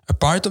say a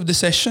part of the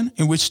session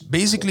in which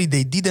basically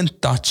they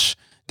didn't touch,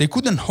 they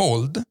couldn't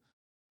hold.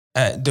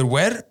 There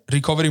were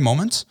recovery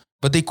moments,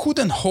 but they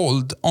couldn't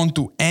hold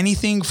onto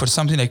anything for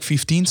something like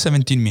 15,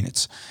 17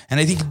 minutes. And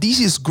I think this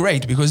is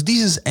great because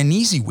this is an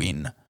easy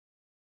win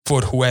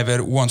for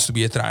whoever wants to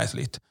be a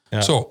triathlete. Yeah.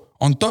 So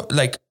on top,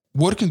 like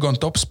working on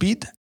top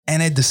speed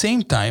and at the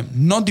same time,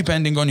 not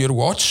depending on your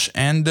watch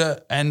and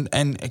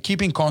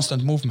keeping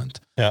constant movement.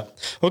 Yeah.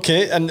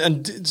 Okay.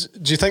 And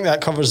do you think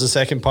that covers the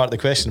second part of the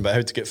question about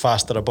how to get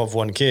faster above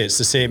 1K? It's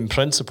the same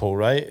principle,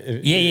 right?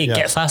 Yeah.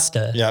 Get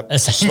faster. Yeah.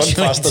 Swim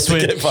faster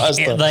to get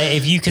faster. Like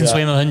if you can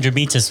swim 100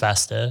 meters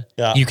faster,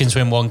 you can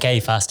swim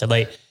 1K faster.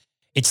 Like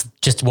it's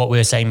just what we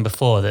were saying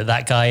before,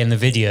 that guy in the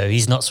video,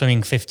 he's not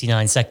swimming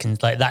 59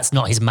 seconds. Like that's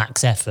not his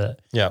max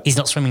effort. Yeah. He's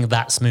not swimming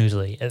that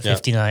smoothly at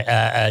 59,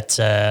 at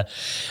a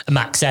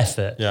max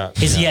effort. Yeah.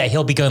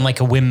 He'll be going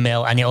like a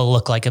windmill and it'll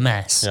look like a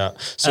mess. Yeah.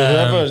 So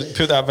whoever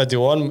put that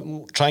video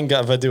on, try and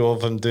get a video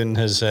of him doing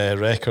his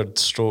record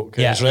stroke,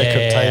 his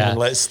record time, and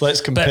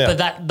let's compare.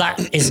 But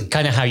that is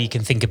kind of how you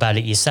can think about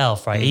it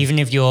yourself, right? Even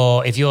if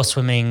you're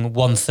swimming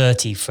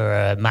 130 for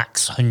a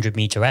max 100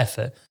 meter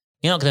effort,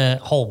 you're not going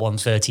to hold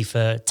 130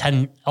 for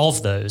 10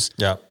 of those.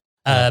 Yeah.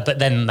 But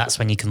then that's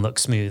when you can look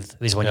smooth,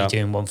 is when you're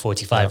doing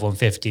 145,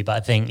 150. But I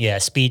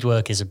think, speed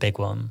work is a big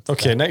one.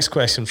 Okay, next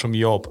question from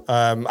Job.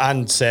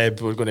 And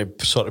Seb, we're going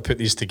to sort of put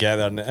these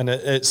together. And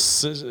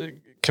it's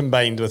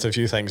combined with a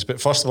few things. But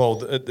first of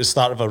all, at the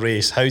start of a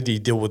race, how do you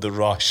deal with the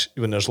rush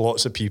when there's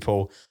lots of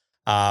people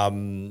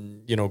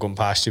going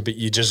past you, but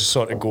you just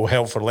sort of go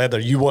hell for leather?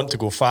 You want to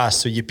go fast,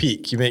 so you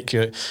peak, you make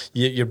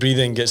your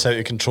breathing gets out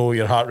of control,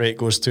 your heart rate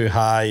goes too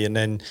high, and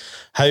then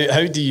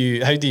how do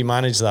you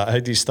manage that? How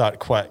do you start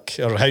quick,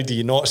 or how do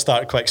you not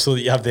start quick so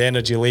that you have the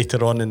energy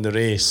later on in the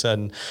race?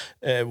 And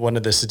one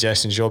of the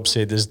suggestions Job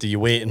said is, do you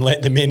wait and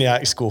let the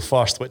maniacs go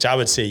first? Which I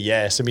would say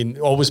yes. I mean,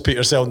 always put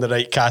yourself in the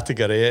right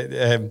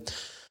category.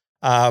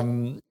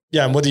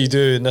 Yeah, and what do you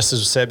do? And this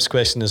is Seb's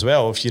question as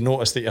well. If you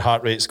notice that your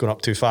heart rate's going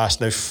up too fast.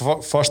 Now,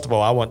 first of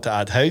all, I want to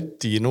add, how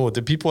do you know? Do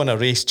people in a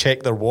race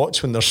check their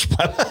watch when they're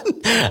swimming?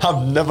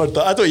 I've never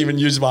done. I don't even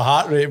use my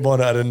heart rate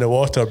monitor in the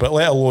water, but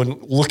let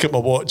alone look at my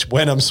watch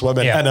when I'm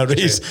swimming in a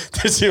race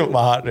to see what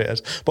my heart rate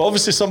is. But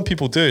obviously some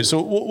people do. So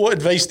what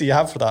advice do you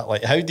have for that?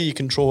 Like, how do you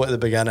control it at the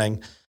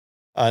beginning?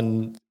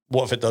 And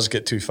what if it does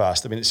get too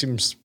fast? I mean, it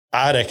seems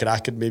I reckon I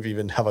could maybe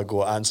even have a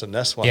go at answering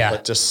this one, Yeah.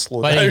 but just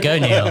slow Well, down. there you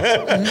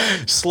go, Neil.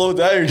 Slow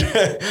down.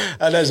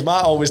 And as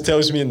Matt always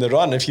tells me in the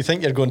run, if you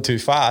think you're going too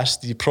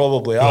fast, you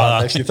probably are. Well,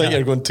 And if you think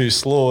you're going too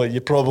slow,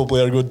 you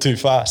probably are going too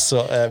fast.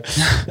 So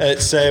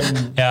it's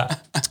Yeah.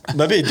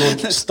 maybe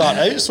don't start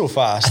out so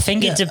fast. I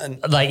think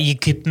like you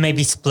could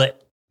maybe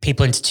split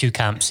people into two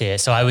camps here.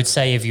 So I would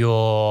say if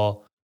you're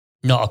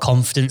not a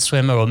confident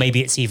swimmer, or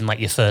maybe it's even like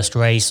your first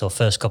race or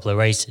first couple of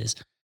races,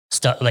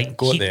 start like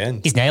Go at the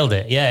end. He's nailed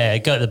it. Yeah,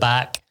 go at the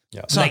back.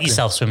 Yeah. Let Exactly.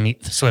 yourself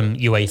swim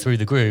your way through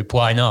the group.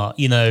 Why not?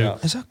 You know, Yeah.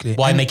 Exactly.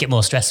 why And- make it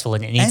more stressful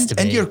than it needs to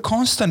be? And you're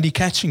constantly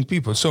catching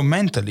people, so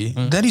mentally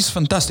that is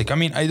fantastic. I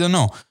mean, I don't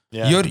know.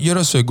 Yeah. You're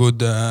also a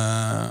good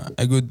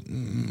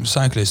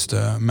cyclist,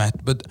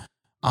 Matt. But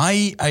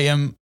I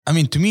am. I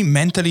mean, to me,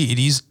 mentally,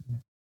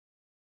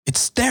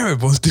 it's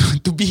terrible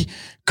to be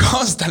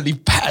constantly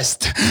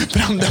passed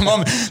from the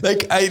moment.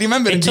 Like I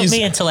remember it took these.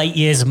 me until 8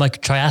 years of my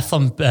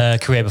triathlon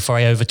career before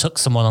I overtook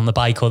someone on the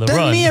bike or the Tell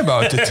run. me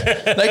about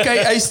it. Like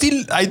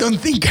I don't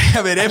think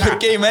I ever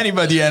came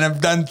anybody, and I've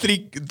done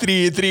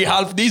three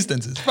half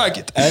distances. Fuck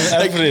it.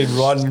 Like, Every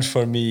run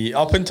for me,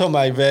 up until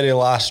my very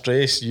last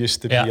race,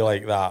 used to Yeah. be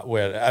like that,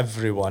 where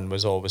everyone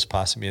was always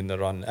passing me in the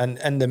run,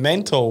 and the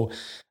mental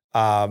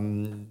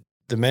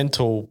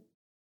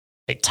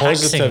Like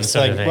taxing positive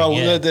sort thing. of thing. Well,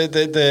 yeah.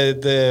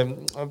 the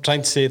I'm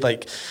trying to say,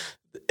 like,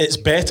 it's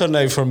better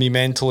now for me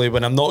mentally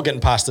when I'm not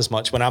getting passed as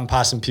much. When I'm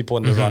passing people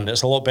in the run,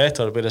 it's a lot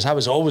better. Whereas I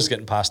was always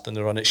getting passed in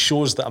the run. It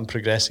shows that I'm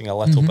progressing a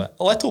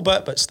little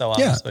bit, but still am.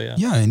 yeah, So,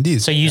 yeah,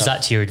 indeed. So use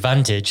that to your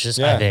advantage,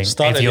 I think.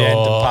 Start if at the end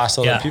and you're- pass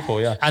other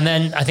people. Yeah. And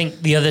then I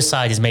think the other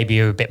side is maybe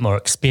you're a bit more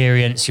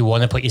experienced. You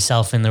want to put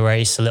yourself in the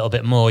race a little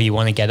bit more. You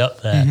want to get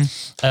up there.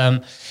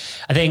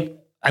 I think,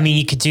 I mean,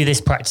 you could do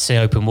this practicing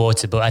open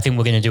water, but I think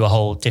we're going to do a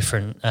whole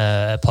different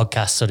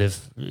podcast sort of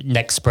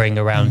next spring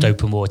around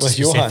open water With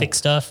specific Johan.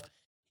 stuff.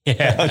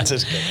 Yeah.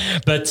 Just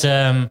kidding. But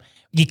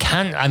you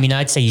can, I mean,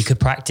 I'd say you could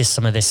practice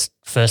some of this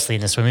firstly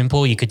in the swimming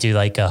pool. You could do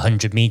like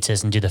 100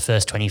 meters and do the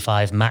first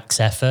 25 max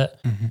effort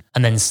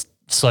and then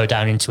slow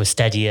down into a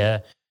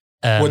steadier.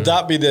 Would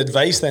that be the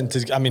advice then? To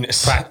get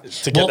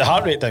Well- the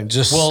heart rate down,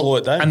 just slow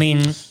it down. I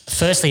mean,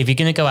 firstly, if you're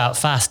going to go out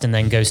fast and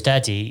then go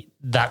steady,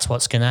 that's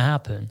what's going to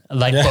happen.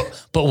 Like, Yeah.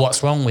 but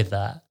what's wrong with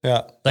that?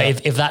 yeah.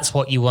 Like, if that's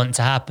what you want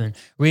to happen,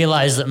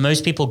 realize that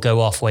most people go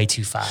off way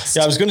too fast.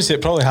 Yeah, I was going to say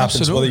it probably happens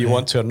whether Absolutely. you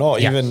want to or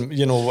not. Yeah. Even, I'm But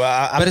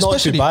not too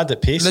especially, bad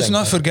at pacing. let's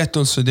not forget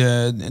also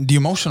the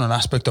emotional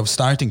aspect of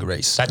starting a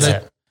race. That's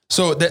it.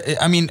 So,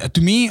 I mean,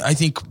 to me, I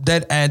think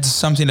that adds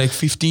something like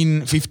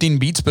 15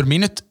 beats per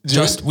minute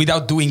just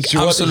without doing Do you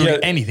want to absolutely hear-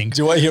 anything.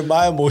 Do you want to hear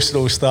my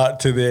emotional start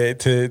to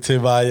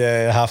my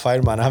half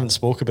Ironman? I haven't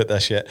spoke about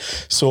this yet.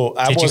 So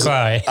Did you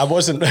cry? I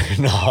wasn't.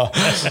 No,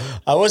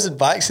 I wasn't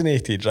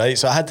vaccinated, right?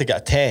 So I had to get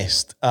a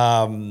test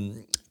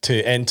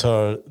to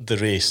enter the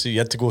race. So you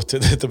had to go to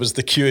there was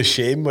the queue of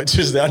shame, which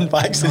was the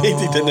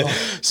unvaccinated.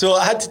 So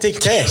I had to take a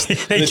test.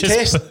 They The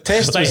just-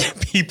 test like was.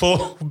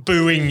 people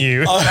booing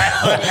you.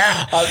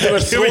 They were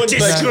throwing You're a things. It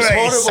was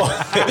disgrace.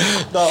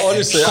 horrible. No,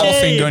 honestly,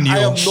 Coughing on you. I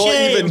am not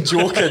Shame. even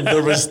joking.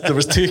 There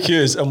was two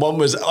queues, and one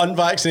was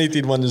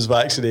unvaccinated, one was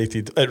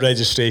vaccinated at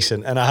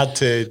registration, and I had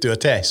to do a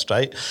test,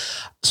 right?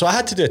 So I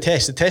had to do a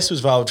test. The test was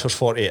valid for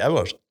 48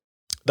 hours.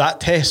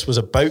 That test was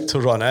about to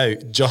run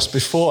out just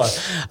before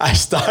I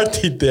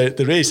started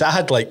the race. I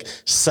had like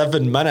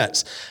 7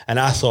 minutes, and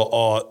I thought,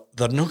 oh,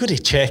 they're not going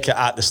to check it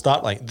at the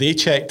start line. They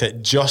checked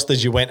it just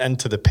as you went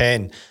into the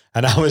pen.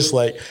 And I was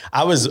like,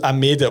 I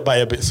made it by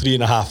about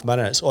 3.5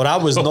 minutes, or I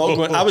was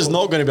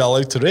not going to be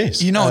allowed to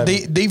race. You know,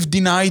 they've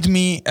denied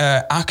me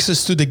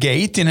access to the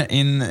gate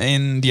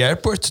in the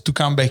airport to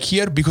come back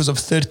here because of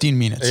 13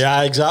 minutes.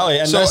 Yeah, exactly.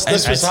 And So-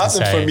 this was That's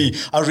happening for insane. me.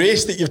 A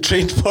race that you've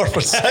trained for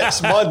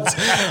 6 months.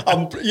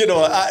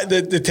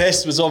 The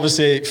test was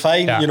obviously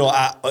fine.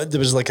 Yeah. There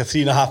was like a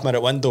 3.5 minute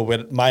window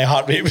where my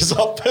heart rate was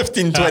up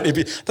 15, 20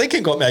 beats. I think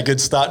it got me a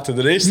good start to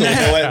the race. Though,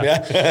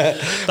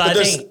 But I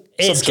there's think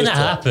it's some going to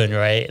truth happen,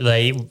 right?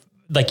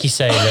 Like you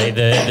say, like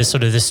the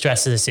sort of the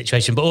stress of the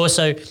situation. But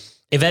also,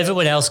 if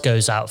everyone else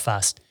goes out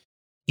fast,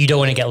 you don't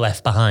want to get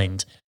left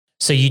behind.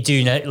 So you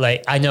do know,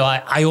 like, I know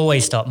I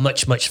always start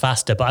much, much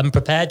faster, but I'm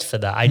prepared for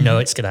that. I know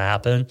it's going to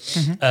happen.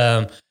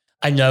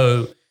 I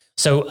know.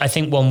 So I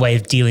think one way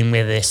of dealing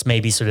with this,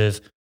 maybe sort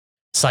of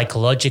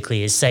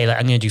psychologically, is say, like,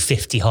 I'm going to do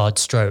 50 hard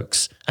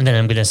strokes and then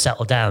I'm going to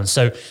settle down.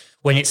 So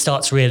when it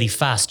starts really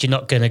fast, you're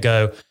not going to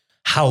go,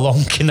 how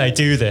long can I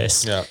do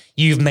this? Yeah.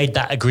 You've made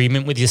that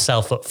agreement with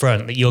yourself up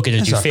front that you're going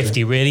to Exactly. do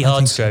 50 really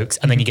hard strokes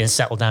and then you're going to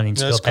settle down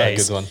into Yeah, your that's quite a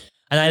pace. good one.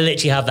 And I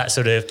literally have that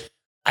sort of,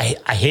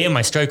 I hear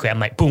my stroke rate, I'm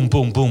like, boom,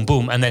 boom, boom,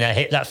 boom. And then I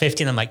hit that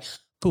 50 and I'm like,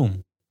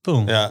 boom,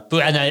 boom. Yeah.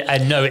 Boom. And I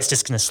know it's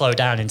just going to slow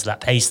down into that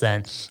pace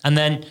then. And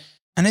then,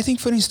 And I think,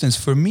 for instance,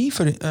 for me,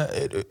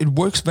 it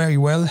works very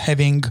well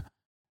having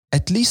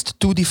at least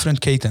 2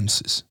 different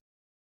cadences.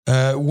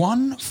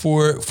 One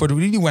for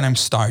really when I'm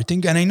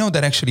starting, and I know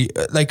that actually,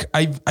 like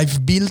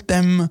I've built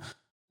them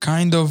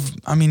kind of,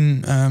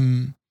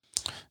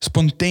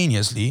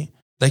 spontaneously.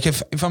 Like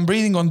if I'm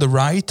breathing on the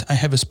right, I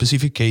have a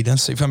specific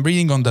cadence. If I'm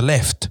breathing on the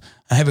left,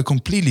 I have a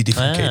completely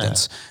different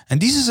cadence.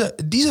 And these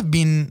have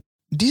been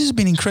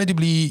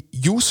incredibly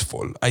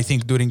useful, I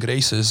think, during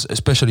races,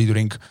 especially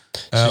during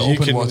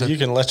open water. You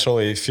can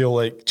literally feel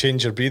like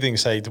change your breathing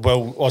side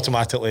will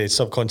automatically,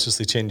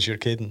 subconsciously change your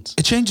cadence.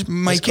 It changed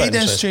my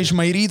cadence, changed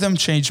my rhythm,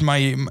 changed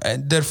my,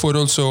 therefore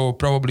also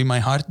probably my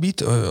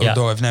heartbeat,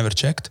 although I've never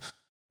checked.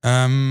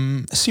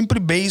 Simply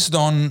based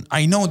on,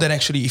 I know that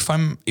actually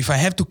if I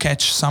have to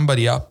catch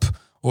somebody up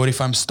or if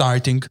I'm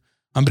starting,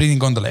 I'm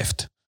breathing on the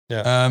left.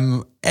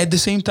 Yeah. At the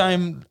same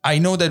time, I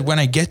know that when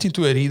I get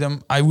into a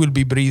rhythm, I will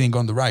be breathing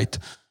on the right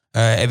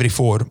every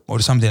 4 or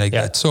something like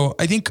that. So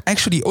I think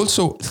actually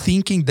also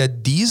thinking that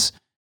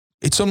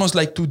it's almost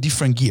like 2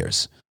 different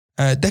gears.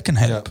 That can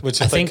help. Yeah,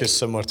 which I think is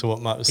similar to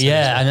what Matt was saying.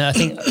 Yeah, and I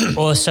think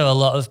also a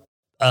lot of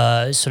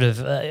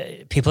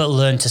people that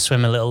learn to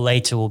swim a little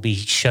later will be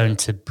shown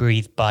to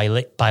breathe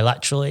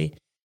bilaterally.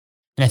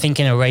 And I think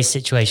in a race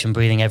situation,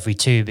 breathing every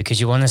 2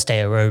 because you want to stay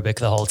aerobic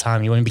the whole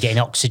time. You want to be getting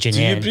oxygen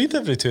in. Do you breathe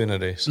every 2 in a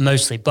race?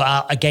 Mostly, but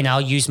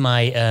I'll use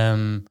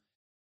my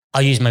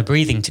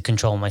breathing to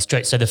control my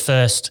strokes. So that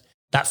first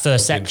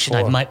section,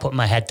 I might put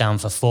my head down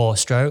for 4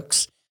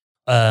 strokes.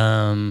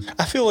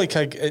 I feel like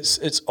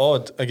it's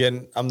odd.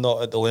 Again, I'm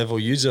not at the level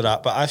you're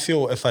at, but I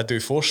feel if I do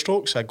 4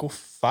 strokes, I go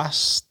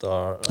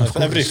faster.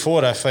 Every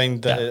 4, I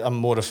find that I'm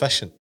more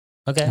efficient.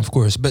 Okay, of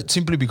course, but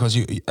simply because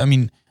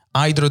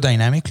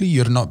hydrodynamically,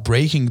 you're not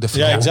breaking the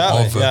flow. Yeah,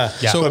 exactly.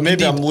 So but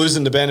maybe I'm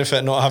losing the benefit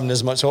of not having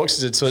as much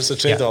oxygen. So it's a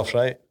trade-off,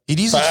 right? It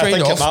is a trade-off. I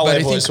think at my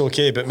level it's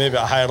okay, but maybe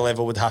at a higher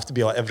level would have to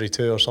be like every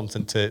 2 or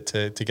something to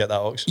get that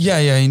oxygen.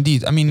 Yeah,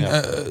 indeed. I mean,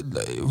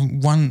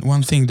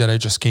 one thing that I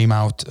just came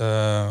out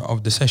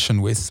of the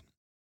session with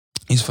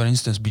is, for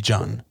instance,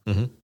 Bijan.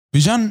 Mm-hmm.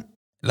 Bijan,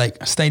 like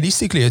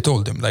stylistically, I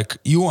told him, like,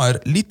 you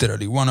are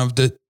literally one of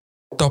the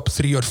top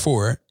 3 or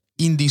 4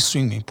 in this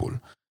swimming pool.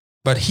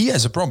 But he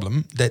has a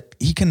problem that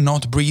he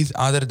cannot breathe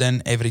other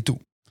than every 2.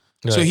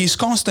 Right. So he's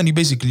constantly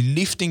basically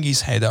lifting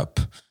his head up,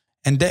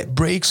 and that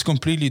breaks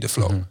completely the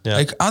flow. Mm-hmm. Yeah.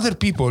 Like other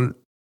people,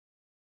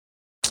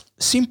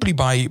 simply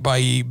by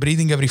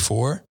breathing every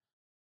 4,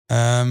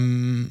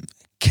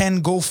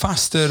 can go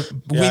faster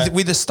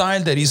with a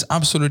style that is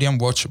absolutely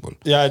unwatchable.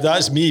 Yeah,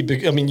 that's me.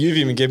 I mean, you've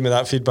even given me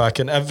that feedback,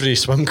 and every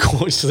swim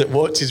coach that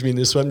watches me in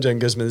the swim gym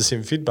gives me the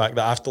same feedback,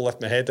 that I have to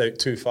lift my head out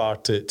too far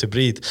to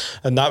breathe.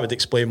 And that would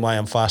explain why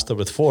I'm faster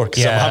with 4,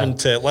 because I'm having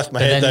to lift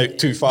my head out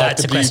too far to breathe.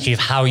 That's a question of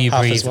how you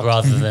breathe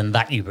rather than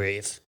that you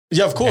breathe.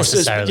 Yeah, of course.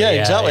 Exactly.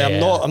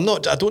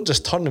 I don't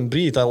just turn and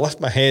breathe. I lift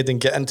my head and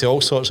get into all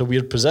sorts of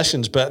weird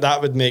positions, but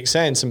that would make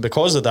sense. And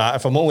because of that,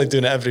 if I'm only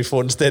doing it every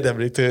 4 instead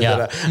every 2,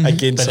 then I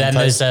gain some time. But then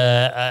there's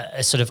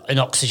a sort of an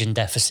oxygen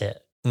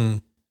deficit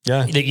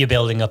that you're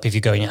building up if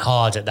you're going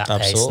hard at that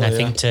pace. And I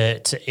think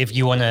to if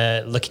you want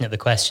to, looking at the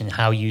question,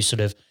 how you sort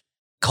of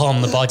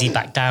calm the body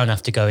back down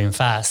after going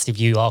fast, if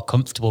you are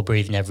comfortable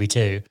breathing every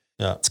 2,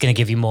 it's going to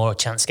give you more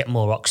chance to get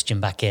more oxygen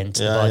back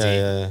into the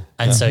body.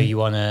 And so you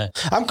want to...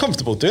 I'm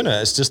comfortable doing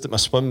it. It's just that my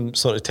swim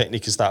sort of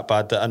technique is that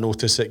bad that I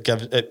notice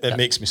it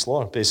makes me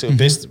slower, basically,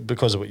 based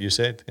because of what you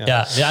said.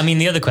 Yeah. I mean,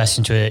 the other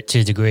question to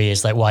a degree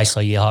is like, why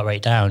slow your heart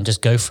rate down?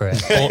 Just go for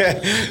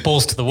it.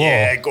 Balls to the wall.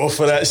 Yeah, go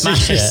for it.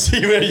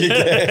 See where you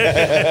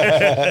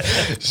get.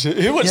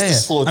 Who wants to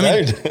slow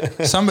down?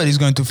 Somebody's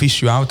going to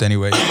fish you out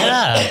anyway.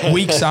 Yeah.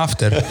 Weeks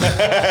after.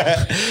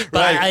 But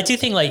I do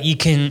think like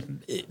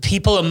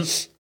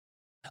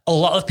a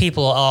lot of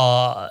people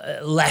are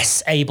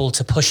less able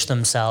to push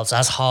themselves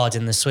as hard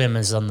in the swim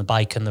as on the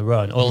bike and the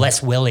run, or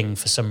less willing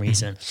for some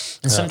reason.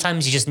 And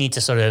sometimes you just need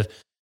to sort of,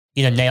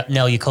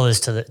 nail your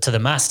colours to the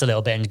mast a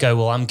little bit and go,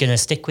 well, I'm going to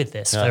stick with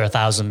this for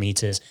 1,000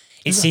 meters.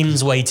 It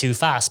seems way too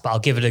fast, but I'll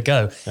give it a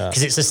go.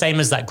 Because it's the same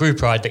as that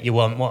group ride that you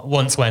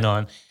once went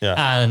on. Yeah.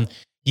 And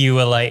you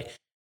were like,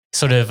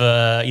 sort of,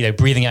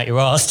 breathing out your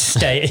arse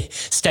to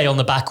stay on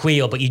the back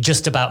wheel, but you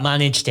just about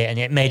managed it, and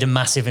it made a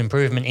massive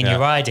improvement in your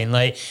riding.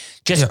 Like,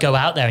 just go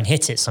out there and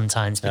hit it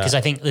sometimes, because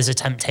I think there's a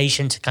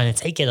temptation to kind of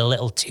take it a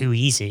little too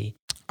easy.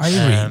 I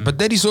agree, but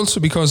that is also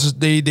because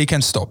they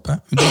can stop. They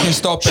can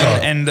stop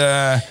and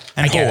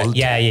hold.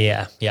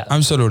 Yeah.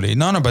 Absolutely,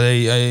 no, but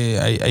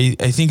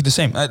I think the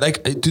same.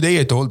 Like today,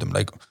 I told them,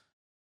 like,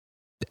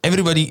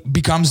 everybody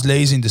becomes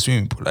lazy in the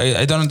swimming pool.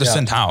 I don't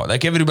understand how.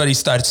 Like, everybody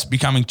starts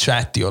becoming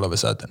chatty all of a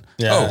sudden.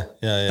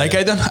 Like,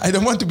 I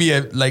don't want to be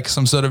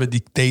some sort of a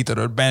dictator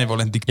or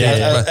benevolent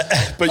dictator.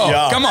 But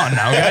come on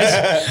now,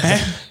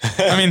 guys.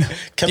 I mean,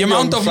 the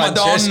amount of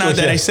Madonna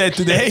that I said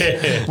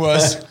today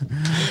was...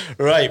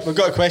 Right, we've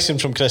got a question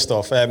from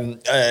Christoph.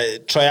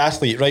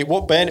 Triathlete, right?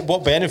 What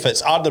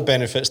benefits, are there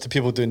benefits to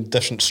people doing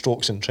different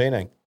strokes in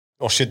training?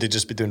 Or should they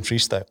just be doing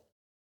freestyle?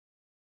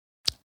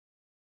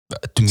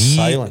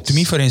 To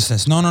me, for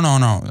instance, no.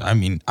 I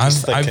mean,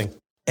 I've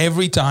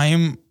every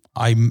time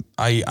I'm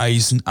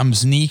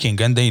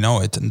sneaking, and they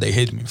know it, and they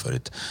hate me for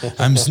it.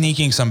 I'm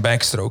sneaking some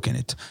backstroke in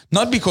it,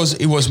 not because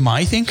it was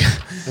my thing,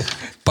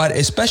 but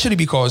especially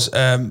because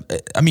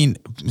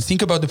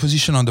think about the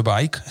position on the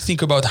bike.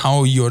 Think about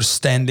how you're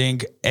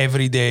standing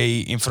every day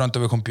in front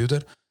of a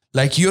computer.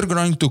 like you're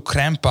going to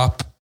cramp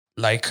up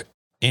like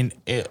in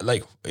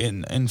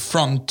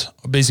front,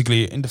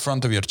 basically in the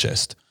front of your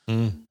chest.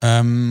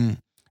 And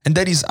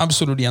that is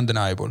absolutely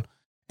undeniable.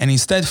 And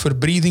instead, for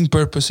breathing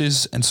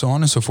purposes and so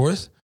on and so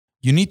forth,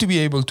 you need to be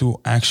able to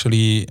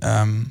actually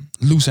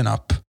loosen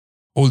up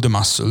all the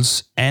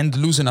muscles and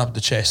loosen up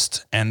the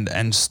chest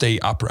and stay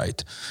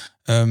upright.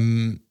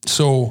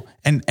 So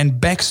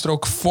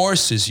backstroke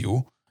forces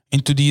you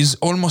into this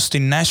almost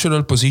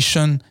unnatural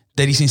position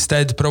that is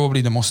instead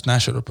probably the most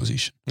natural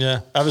position.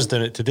 Yeah, I was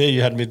doing it today.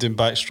 You had me doing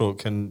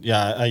backstroke, and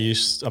yeah, I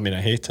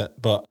hate it,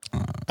 but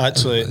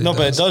actually, but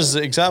it does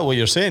exactly what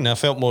you're saying. I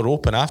felt more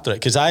open after it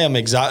because I am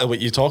exactly what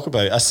you talk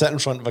about. I sit in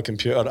front of a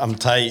computer, I'm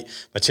tight,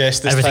 my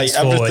chest is tight,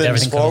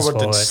 everything's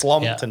forward and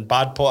slumped and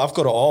bad pot. I've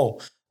got it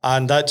all.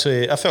 And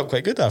actually, I felt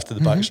quite good after the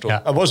backstroke.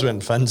 Yeah. I was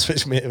wearing fins,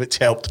 which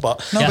helped,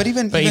 but but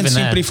even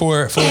simply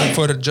for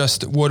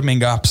just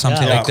warming up,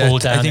 something like that. Cool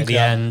down I think at the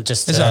end,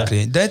 just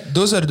exactly.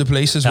 Those are the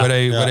places where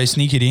I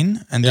sneak it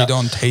in, and they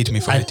don't hate me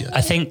for it yet. I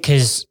think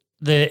because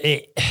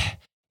it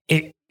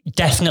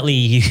definitely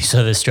use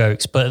other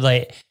strokes, but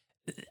like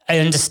I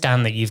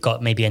understand that you've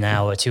got maybe an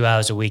hour, 2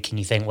 hours a week, and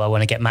you think, well, I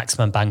want to get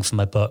maximum bang for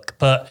my buck.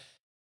 But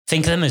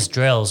think of them as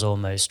drills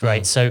almost,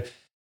 right? So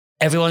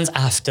everyone's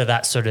after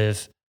that sort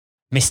of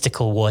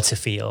mystical water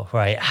feel,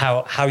 right?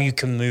 How you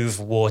can move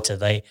water.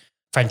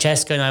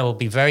 Francesco and I will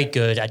be very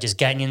good at just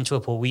getting into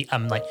a pool.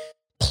 I'm like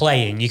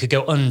playing. You could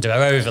go under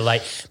or over,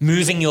 like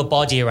moving your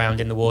body around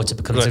in the water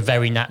becomes a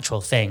very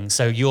natural thing.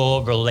 So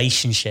your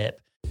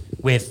relationship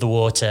with the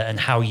water and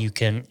how you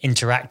can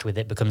interact with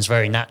it becomes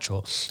very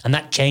natural. And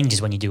that changes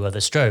when you do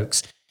other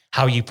strokes.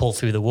 How you pull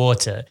through the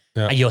water,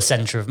 your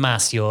center of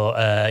mass, your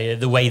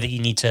the way that you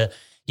need to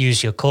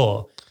use your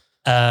core.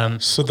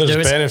 So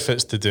there's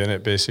benefits to doing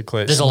it,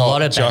 basically. There's a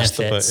lot of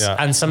benefits.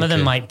 And some of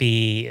them might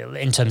be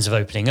in terms of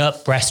opening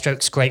up.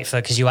 Breaststroke's great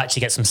because you actually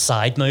get some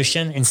side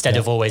motion instead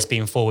of always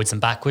being forwards and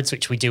backwards,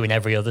 which we do in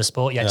every other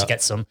sport. You actually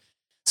get some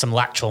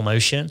lateral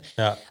motion.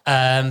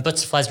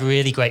 Butterfly's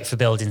really great for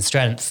building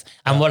strength.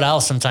 And what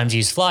I'll sometimes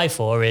use fly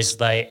for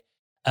is like,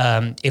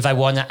 if I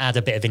want to add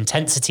a bit of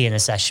intensity in a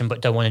session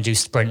but don't want to do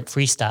sprint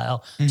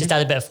freestyle, just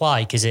add a bit of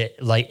fly because it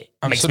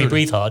makes me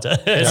breathe harder.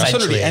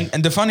 Absolutely.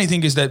 And the funny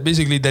thing is that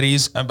basically there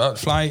is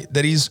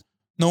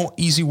no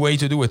easy way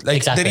to do it. Like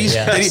exactly,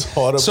 there is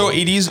horrible. So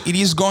it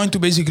is going to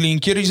basically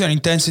increase your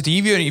intensity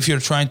even if you're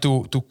trying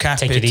to cap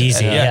Take it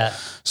easy.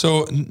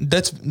 So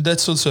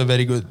that's also a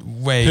very good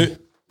way.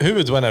 Who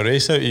would win a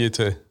race out of you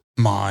two?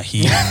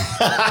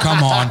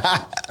 Come on!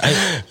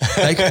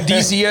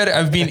 This year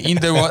I've been in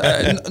the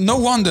water. No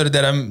wonder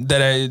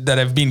that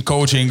I've been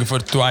coaching for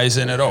twice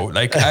in a row.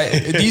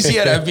 This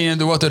year I've been in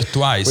the water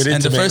twice,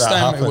 and the first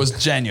time it was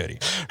January.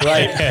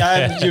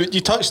 Right. You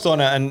touched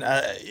on it,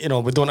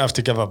 and we don't have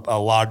to give a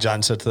large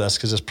answer to this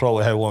because it's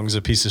probably how long is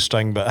a piece of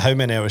string. But how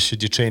many hours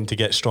should you train to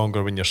get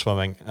stronger when you're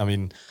swimming? I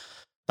mean,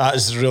 that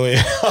is really.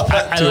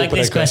 I like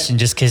this question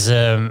just because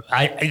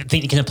I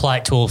think you can apply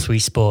it to all three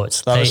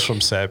sports. That was from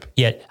Seb.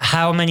 Yeah.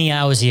 How many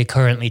hours are you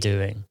currently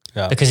doing?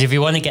 Yeah. Because if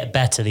you want to get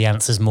better, the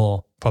answer's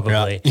more,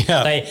 probably.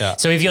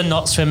 So if you're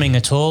not swimming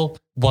at all,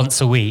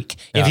 once a week.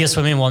 If you're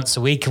swimming once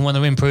a week and want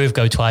to improve,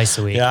 go twice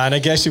a week. Yeah, and I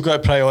guess you've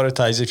got to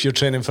prioritise. If you're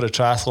training for a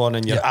triathlon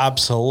and you're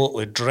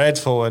absolutely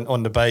dreadful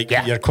on the bike,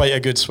 but you're quite a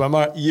good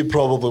swimmer, you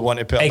probably want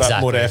to put a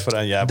bit more effort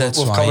in. Yeah, we've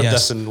covered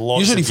this in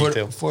lots of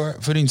detail.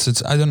 For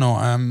instance, I don't know,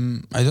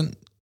 I don't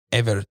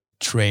ever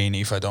train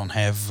if I don't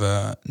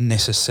have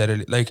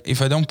necessarily, like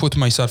if I don't put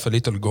myself a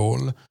little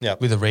goal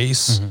with a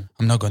race,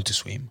 I'm not going to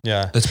swim.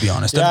 Yeah, let's be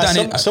honest.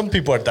 Some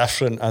people are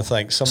different, I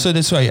think. So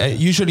that's why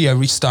I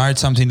restart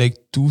something like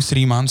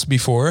 2-3 months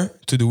before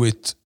to do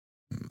it.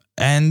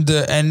 And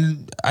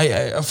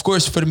I of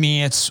course for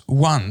me it's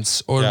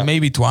once or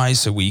maybe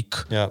twice a week.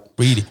 Yeah,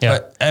 really. Yeah.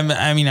 But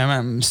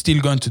I'm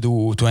still going to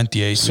do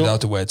 28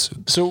 without a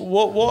wetsuit. So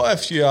what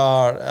if you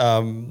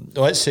are?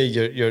 Let's say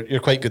you're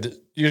quite good.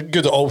 You're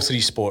good at all three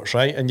sports,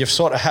 right? And you've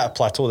sort of hit a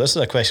plateau. This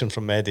is a question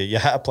from Mehdi. You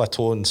hit a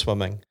plateau in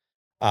swimming.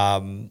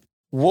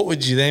 What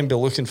would you then be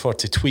looking for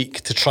to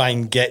tweak to try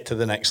and get to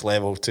the next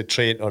level, to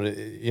train or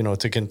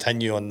to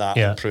continue on that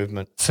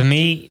improvement? For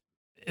me.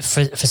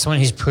 For someone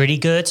who's pretty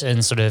good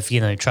and sort of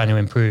trying to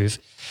improve,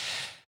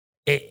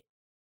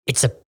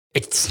 it's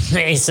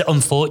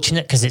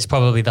unfortunate because it's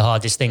probably the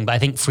hardest thing. But I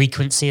think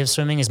frequency of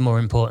swimming is more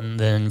important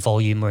than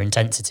volume or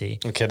intensity.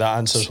 Okay, that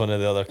answers one of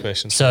the other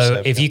questions.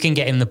 So if you can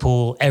get in the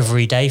pool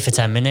every day for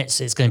 10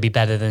 minutes, it's going to be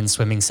better than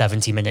swimming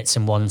 70 minutes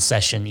in one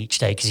session each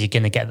day because you're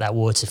going to get that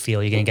water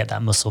feel, you're going to get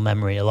that muscle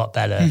memory a lot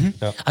better.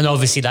 And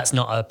obviously that's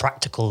not a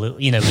practical,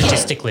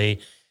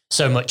 logistically,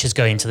 so much as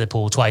going to the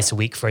pool twice a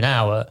week for an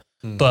hour.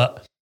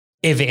 But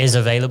if it is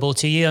available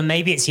to you, and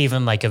maybe it's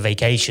even like a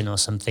vacation or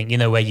something,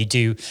 where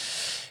you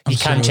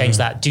can change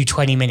that, do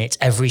 20 minutes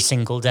every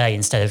single day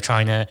instead of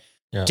trying to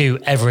do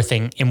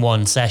everything in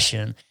one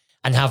session,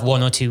 and have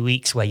 1 or 2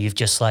 weeks where you've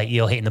just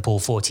you're hitting the pool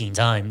 14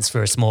 times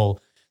for a small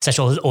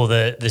session or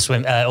the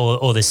swim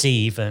or the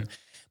sea even.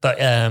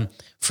 But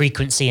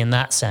frequency in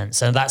that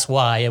sense. And that's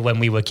why when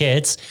we were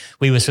kids,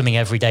 we were swimming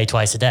every day,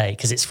 twice a day,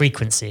 because it's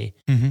frequency,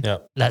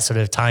 that sort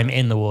of time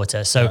in the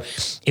water. So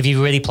if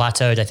you've really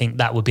plateaued, I think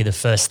that would be the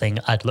first thing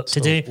I'd look to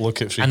do. Look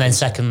at frequency. And then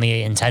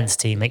secondly,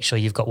 intensity. Make sure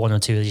you've got 1 or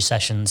 2 of your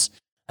sessions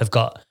have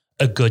got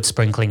a good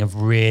sprinkling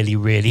of really,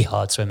 really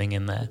hard swimming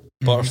in there.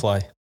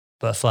 Butterfly.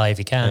 Butterfly if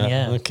you can,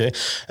 yeah. Okay.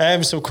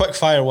 So quick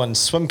fire ones.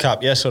 Swim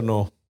cap, yes or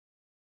no?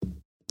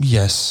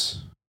 Yes.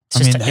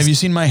 Just- have you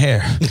seen my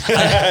hair?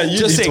 You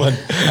Just need saying. one.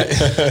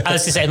 I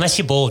was going to say, unless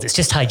you're bald, it's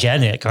just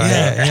hygienic, right?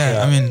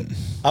 Yeah. I mean,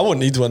 I won't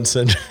need one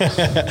soon.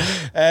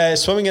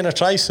 Swimming in a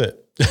tri-suit.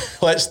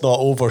 Let's not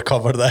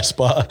overcover this,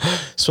 but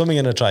swimming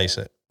in a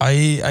tri-suit.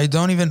 I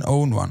don't even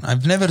own one.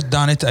 I've never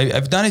done it.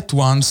 I've done it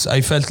once.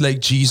 I felt like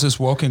Jesus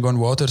walking on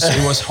water. So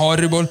it was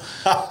horrible.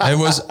 It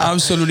was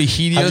absolutely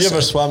hideous. Have you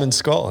ever swam in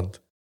Scotland?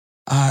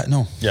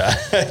 No. Yeah,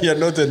 you're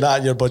not doing that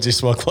in your budgie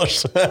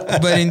smugglers.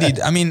 But indeed,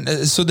 I mean,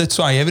 so that's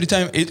why every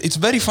time it's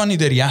very funny,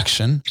 the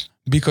reaction,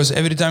 because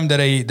every time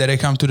that I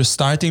come to the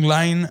starting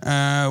line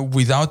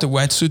without a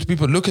wetsuit,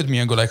 people look at me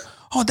and go like,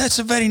 "Oh, that's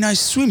a very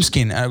nice swim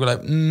skin." And I go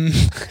like,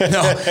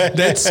 "No,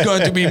 that's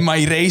going to be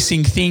my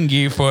racing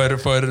thingy for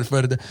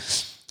the."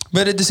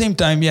 But at the same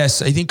time,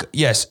 yes, I think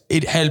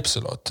it helps a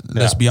lot.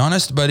 Let's be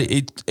honest. But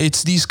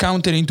it's this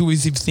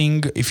counterintuitive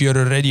thing. If you're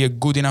already a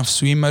good enough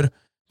swimmer,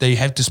 they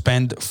have to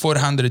spend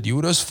 400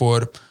 euros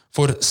for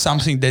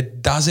something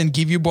that doesn't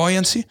give you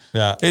buoyancy.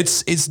 Yeah.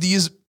 It's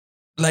these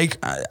like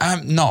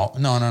no.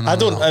 I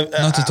don't.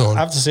 Not at all. I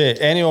have to say,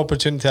 any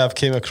opportunity I've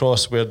came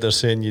across where they're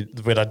saying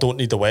where I don't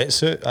need a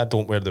wetsuit, I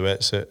don't wear the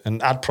wetsuit,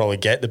 and I'd probably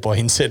get the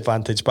buoyancy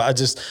advantage, but I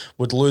just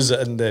would lose it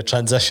in the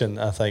transition,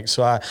 I think.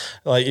 So I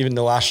like even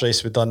the last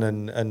race we done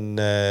in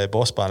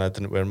Bosban, I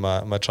didn't wear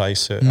my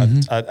tri-suit.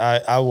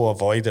 I will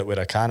avoid it where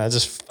I can. I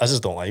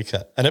just don't like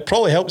it, and it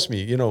probably helps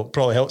me.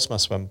 Probably helps my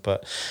swim,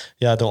 but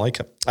yeah, I don't like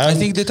it. I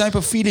think the type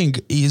of feeling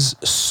is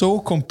so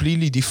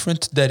completely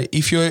different that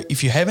if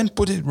you haven't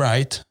put it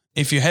right,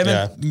 if you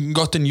haven't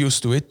gotten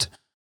used to it,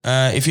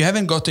 if you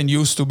haven't gotten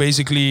used to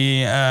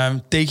basically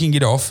taking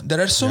it off, there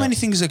are so many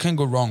things that can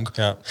go wrong.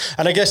 Yeah,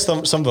 and I guess some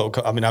of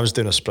it will, I was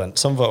doing a sprint.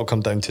 Some of it will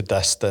come down to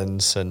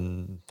distance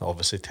and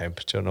obviously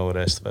temperature and all the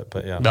rest of it.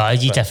 But yeah, No,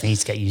 you definitely need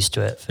to get used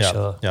to it for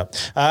sure.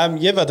 Yeah.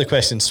 You've had a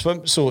question.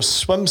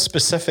 Swim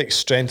specific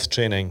strength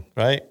training,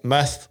 right?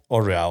 Myth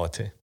or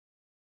reality?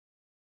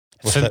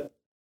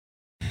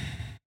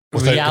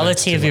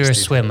 Reality, if you're a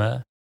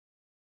swimmer,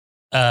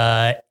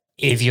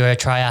 if you're a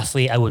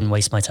triathlete, I wouldn't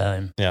waste my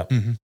time. Yeah.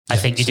 Mm-hmm. I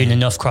think you're doing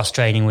enough cross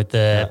training with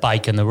the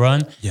bike and the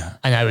run. Yeah.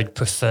 And I would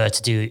prefer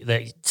to do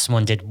that.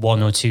 Someone did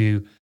 1 or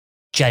 2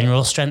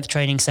 general strength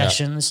training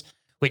sessions,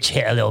 which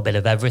hit a little bit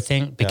of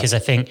everything. Because I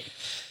think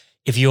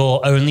if you're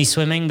only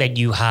swimming, then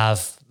you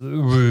have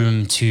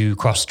room to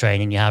cross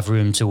train and you have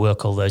room to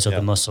work all those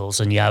other muscles,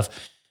 and you have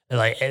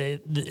like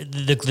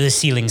the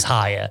ceiling's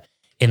higher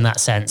in that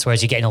sense,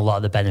 whereas you're getting a lot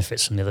of the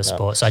benefits from the other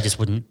sports. So I just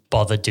wouldn't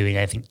bother doing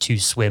anything too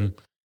swim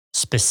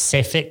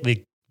specific.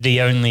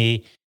 The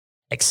only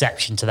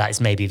exception to that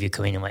is maybe if you're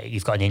coming in, like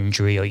you've got an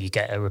injury or you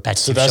get a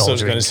repetitive So that's what I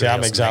was shoulder going to say.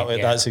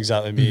 injury. That's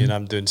exactly me, and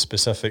I'm doing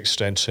specific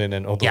strength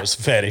training, although it's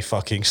very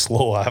fucking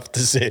slow, I have to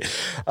say.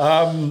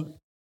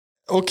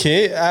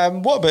 Okay,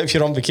 what about if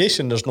you're on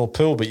vacation, there's no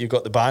pool, but you've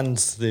got the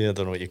bands, I don't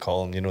know what you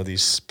call them,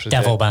 these...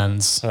 Devil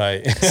bands.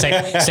 Right.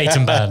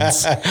 Satan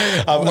bands. I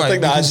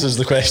think that answers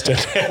the question.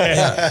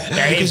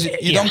 Because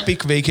you don't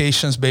pick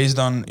vacations based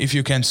on if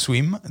you can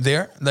swim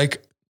there.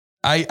 Like,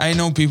 I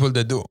know people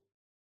that do.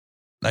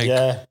 Like,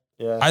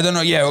 I don't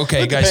know. Yeah,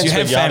 okay, guys, you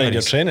have families.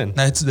 Your training.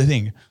 That's the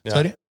thing. Yeah.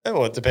 Sorry?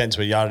 Well, it depends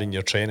where you are in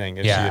your training.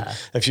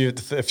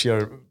 If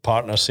your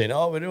partner's saying,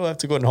 "Oh, we don't have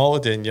to go on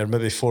holiday," and you're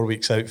maybe 4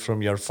 weeks out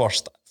from your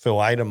first full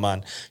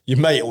Ironman, you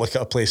might look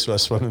at a place with a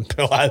swimming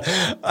pool. I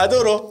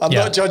don't know. I'm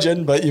not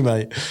judging, but you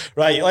might.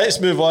 Right, let's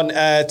move on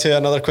to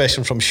another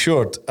question from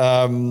Short.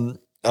 I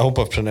hope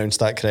I've pronounced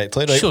that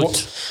correctly. Right,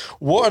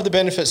 what are the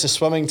benefits of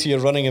swimming to your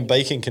running and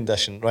biking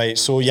condition? Right,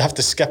 so you have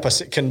to skip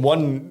can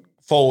one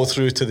follow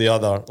through to the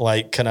other?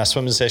 Like, can a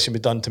swimming session be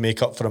done to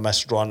make up for a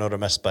missed run or a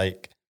missed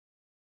bike?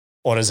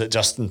 Or is it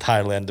just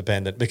entirely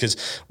independent? Because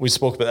we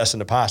spoke about this in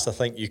the past. I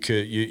think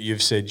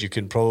you've said you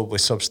can probably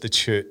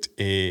substitute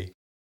a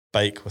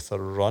bike with a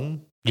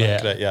run.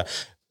 Yeah.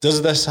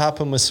 Does this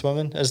happen with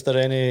swimming? Is there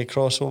any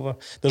crossover?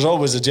 There's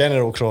always a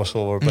general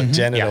crossover, but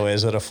generally,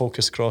 is there a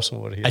focused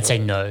crossover here? I'd say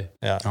no.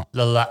 Yeah.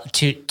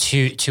 Too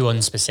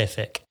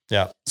unspecific.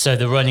 Yeah. So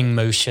the running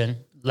motion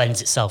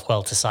lends itself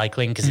well to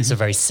cycling because it's a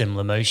very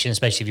similar motion,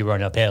 especially if you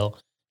run uphill.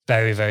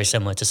 Very, very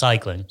similar to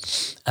cycling.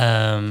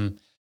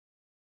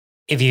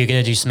 If you're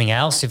going to do something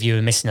else, if you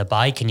were missing a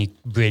bike and you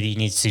really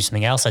need to do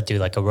something else, I'd do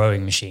like a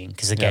rowing machine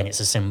because again, it's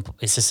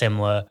a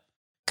similar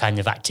kind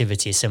of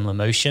activity, a similar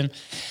motion.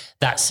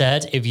 That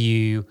said, if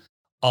you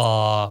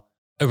are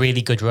a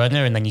really good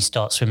runner and then you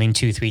start swimming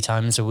 2-3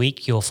 times a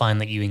week, you'll find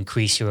that you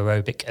increase your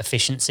aerobic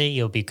efficiency.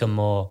 You'll become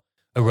more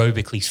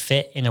aerobically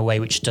fit in a way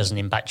which doesn't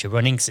impact your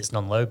running because it's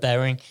non-load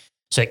bearing.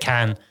 So it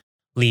can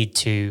lead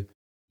to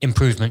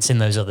improvements in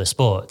those other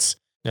sports.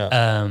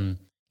 Yeah.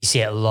 You see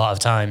it a lot of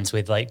times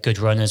with like good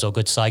runners or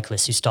good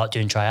cyclists who start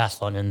doing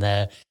triathlon and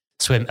their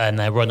swim and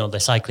their run or their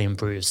cycling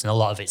improves. And a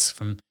lot of it's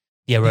from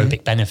the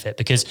aerobic benefit,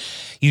 because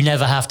you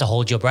never have to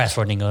hold your breath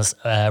running or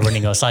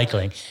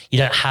cycling. You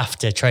don't have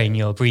to train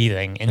your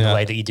breathing in the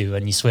way that you do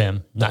when you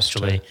swim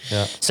naturally.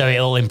 Yeah. So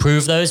it'll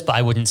improve those, but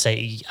I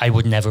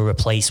would never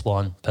replace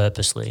one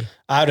purposely.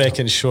 I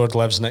reckon Shord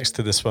lives next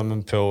to the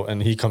swimming pool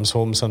and he comes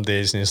home some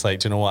days and he's like,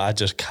 do you know what? I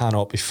just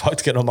cannot be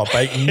fucked getting on my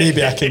bike.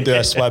 Maybe I can do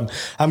a swim.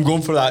 I'm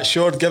going for that.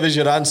 Shord, give us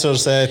your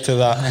answers to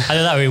that. I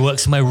know that really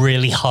works somewhere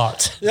really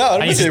hot. Yeah,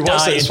 I need to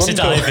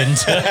dive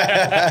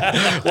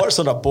into. Works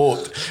on a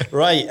boat.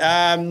 Right.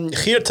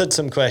 Geert had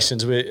some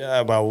questions. We've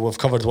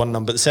covered one of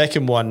them, but the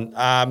second one,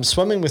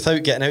 swimming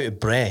without getting out of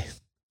breath.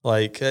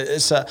 Like,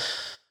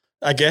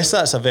 I guess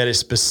that's a very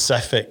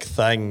specific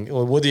thing.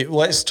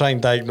 Let's try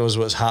and diagnose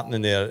what's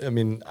happening there. I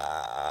mean,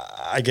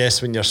 I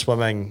guess when you're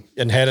swimming,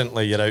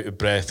 inherently you're out of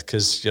breath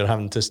because you're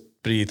having to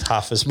breathe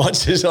half as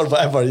much as or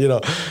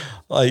whatever,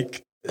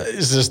 like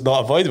it's just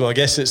not avoidable. I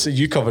guess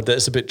you covered it.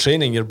 It's about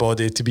training your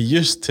body to be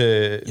used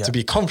to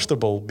be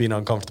comfortable being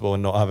uncomfortable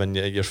and not having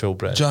your full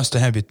breath. Just a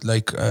habit.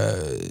 Like,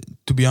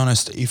 to be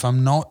honest, if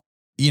I'm not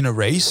in a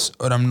race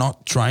or I'm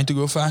not trying to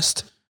go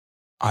fast,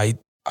 I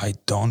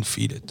don't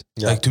feel it.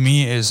 Yeah. Like, to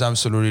me, it's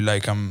absolutely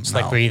like It's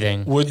like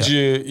breathing. Would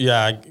you?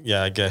 Yeah,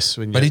 I guess.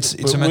 But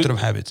it's a matter of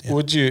habit. Yeah.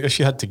 Would you, if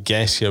you had to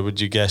guess here, would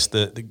you guess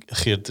that the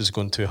Geert is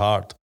going too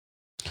hard?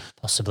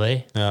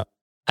 Possibly. Yeah.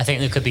 I think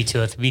there could be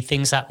 2 or 3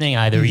 things happening.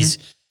 Either he's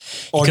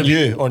or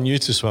new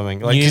to swimming.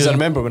 Like, because I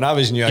remember when I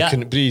was new, I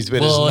couldn't breathe.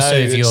 Whereas now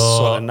it's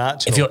sort of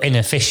natural. If you're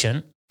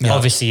inefficient,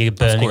 obviously you're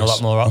burning a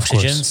lot more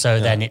oxygen. So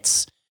then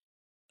it's.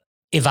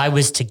 If I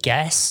was to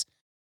guess,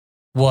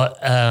 what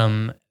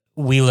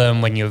we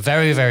learn when you're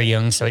very, very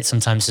young, so it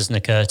sometimes doesn't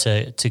occur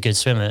to good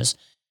swimmers,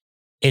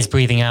 is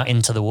breathing out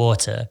into the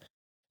water.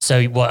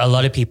 So what a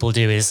lot of people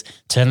do is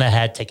turn their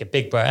head, take a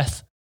big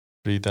breath,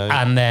 breathe out,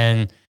 and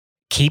then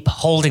keep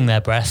holding their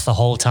breath the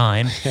whole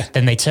time.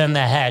 Then they turn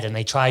their head and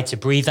they try to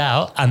breathe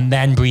out and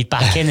then breathe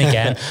back in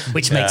again,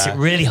 which makes it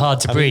really hard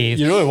to breathe.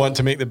 You really want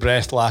to make the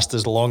breath last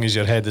as long as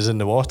your head is in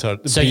the water.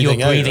 So you're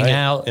breathing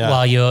out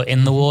while you're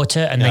in the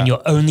water, and then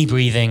you're only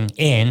breathing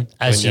in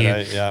as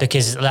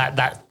because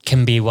that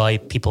can be why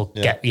people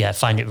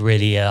find it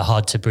really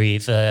hard to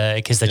breathe,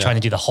 because they're trying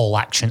to do the whole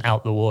action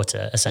out the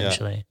water,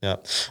 essentially. Yeah.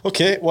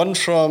 Okay, one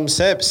from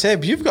Seb.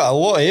 Seb, you've got a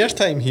lot of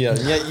airtime here,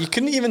 and yet you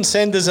couldn't even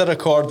send us a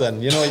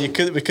recording.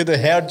 We could have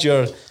heard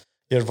your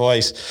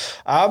voice.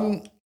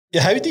 How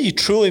do you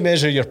truly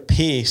measure your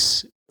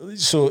pace?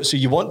 So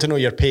you want to know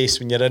your pace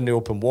when you're in the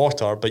open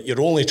water, but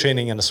you're only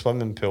training in a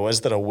swimming pool.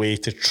 Is there a way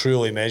to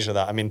truly measure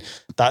that? I mean,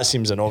 that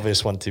seems an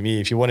obvious one to me.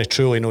 If you want to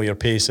truly know your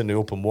pace in the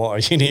open water,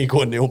 you need to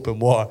go in the open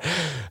water.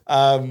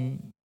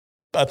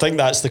 I think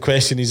that's the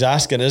question he's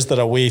asking. Is there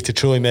a way to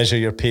truly measure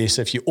your pace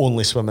if you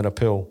only swim in a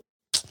pool?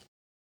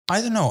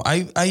 I don't know.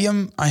 I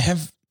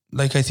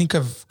think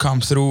I've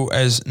come through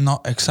as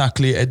not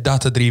exactly a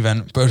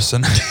data-driven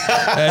person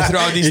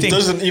throughout these things. He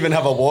doesn't even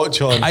have a watch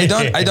on. I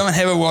don't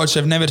have a watch.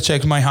 I've never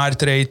checked my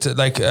heart rate.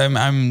 Like,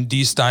 I'm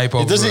this type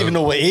of... He doesn't even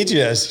know what age he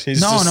is.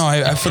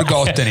 I've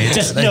forgotten it.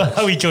 Just know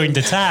how he joined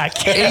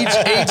attack. Age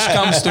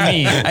comes to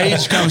me.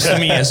 Age comes to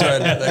me as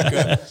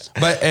well.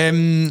 But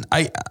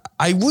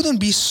I wouldn't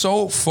be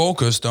so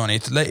focused on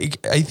it.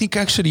 Like, I think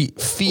actually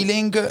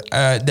feeling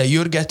that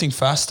you're getting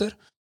faster,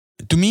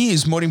 to me,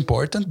 is more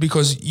important,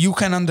 because you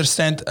can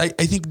understand. I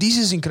think this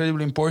is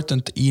incredibly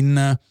important in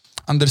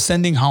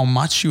understanding how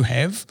much you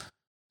have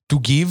to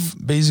give,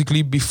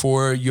 basically,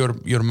 before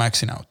you're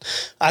maxing out.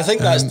 I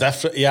think that's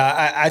different.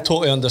 Yeah, I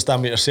totally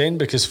understand what you're saying,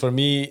 because for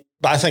me,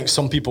 but I think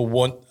some people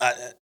want.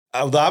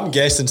 Although I'm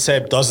guessing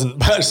Seb doesn't,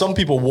 but some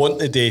people want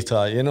the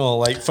data,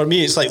 like for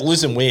me, it's like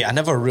losing weight. I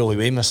never really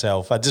weigh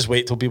myself. I just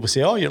wait till people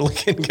say, oh, you're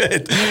looking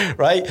good,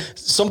 right?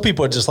 Some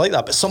people are just like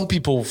that, but some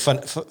people,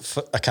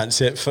 I can't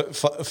say it,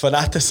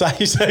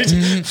 fanaticize.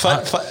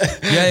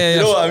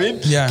 You know what I mean?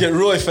 Yeah. Get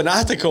really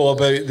fanatical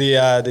about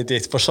the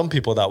data. For some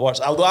people that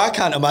works. Although I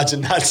can't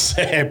imagine that's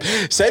Seb.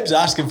 Seb's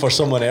asking for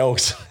someone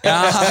else.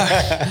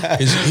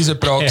 He's a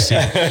proxy.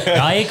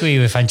 I agree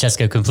with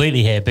Francesco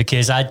completely here,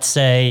 because I'd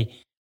say,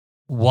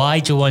 why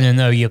do you want to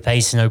know your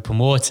pace in open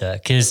water?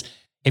 Because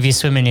if you're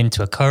swimming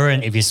into a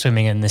current, if you're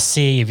swimming in the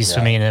sea, if you're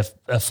swimming in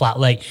a flat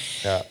lake,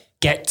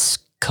 get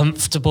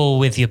comfortable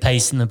with your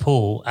pace in the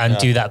pool and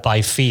do that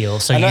by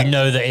feel. So you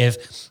know that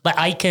if, like,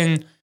 I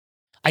can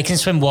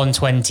swim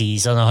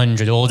 120s on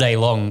 100 all day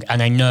long,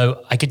 and I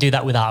know I could do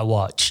that without a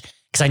watch,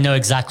 because I know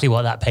exactly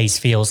what that pace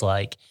feels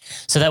like.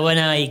 So that when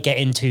I get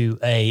into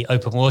a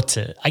open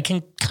water, I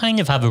can kind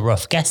of have a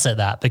rough guess at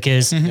that,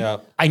 because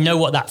I know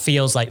what that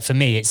feels like for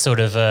me. It's sort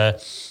of a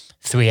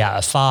 3 out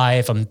of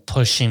 5. I'm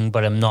pushing,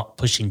 but I'm not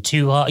pushing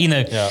too hard.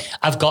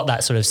 I've got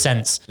that sort of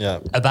sense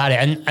about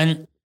it.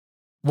 And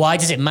why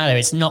does it matter?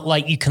 It's not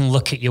like you can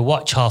look at your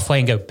watch halfway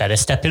and go, better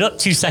step it up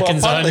 2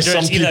 seconds.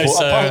 Apparently,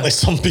 Apparently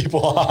some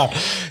people are.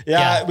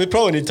 Yeah, we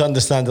probably need to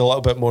understand a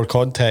little bit more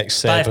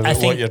context about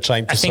what you're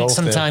trying to solve. I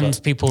think sometimes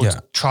people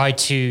Yeah. try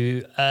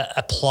to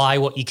apply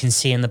what you can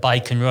see in the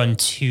bike and run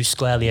too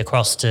squarely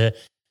across to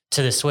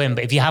the swim.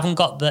 But if you haven't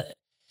got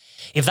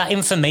if that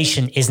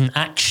information isn't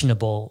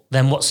actionable,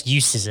 then what's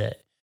use is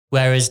it?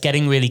 Whereas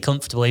getting really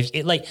comfortable,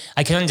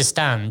 I can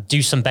understand,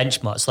 do some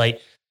benchmarks. Like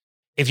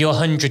if your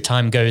 100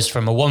 time goes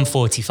from a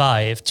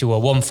 145 to a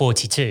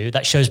 142,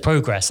 that shows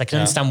progress. I can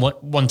understand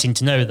wanting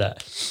to know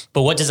that.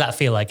 But what does that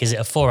feel like? Is it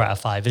a 4 out of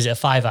 5? Is it a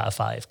 5 out of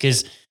 5?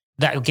 Because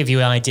that will give you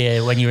an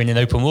idea when you're in an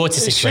open water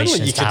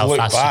situation as to how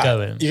fast you're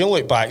going. You can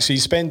look back. So you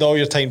spend all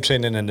your time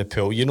training in the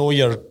pool. You know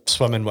you're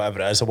swimming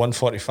whatever it is, a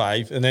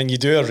 145, and then you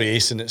do a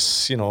race and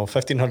it's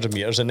 1,500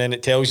 meters, and then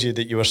it tells you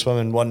that you were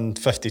swimming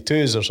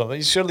 152s or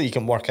something. Surely you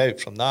can work out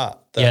from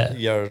that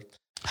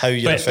how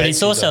you're But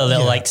it's also a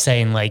little like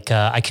saying I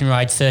can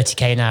ride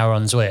 30k an hour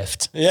on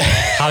Zwift. Yeah.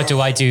 How do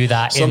I do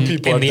that in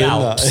the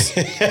Alps?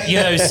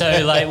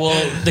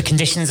 The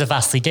conditions are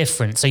vastly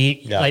different. So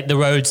the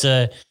roads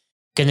are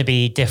going to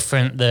be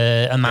different.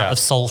 The amount of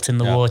salt in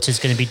the water is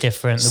going to be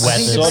different. The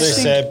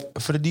weather.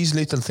 For these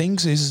little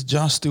things is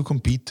just to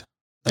compete.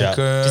 Just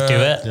do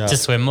it. Yeah. To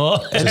swim more.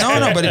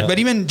 But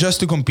even just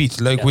to compete,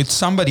 with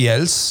somebody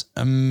else,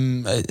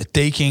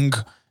 taking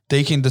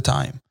the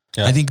time.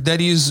 Yeah. I think that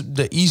is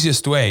the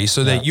easiest way,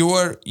 so that you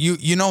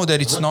know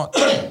that it's not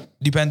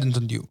dependent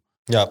on you.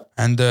 Yeah,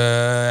 and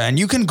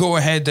you can go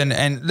ahead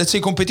and let's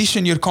say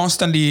competition. You're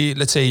constantly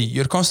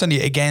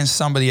against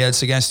somebody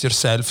else, against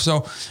yourself.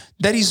 So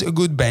that is a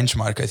good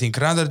benchmark, I think,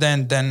 rather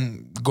than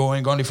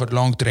going only for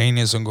long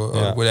trainings or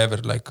whatever.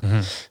 So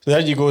there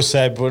you go,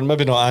 Seb. We're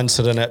maybe not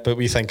answering it, but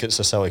we think it's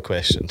a silly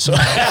question. So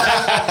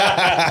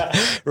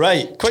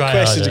right, quick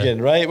questions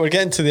again. Right, we're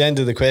getting to the end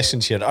of the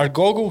questions here. Are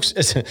goggles?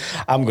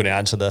 I'm going to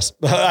answer this.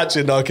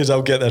 Actually, no, because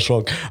I'll get this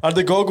wrong. Are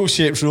the goggle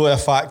shapes really a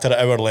factor at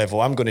our level?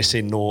 I'm going to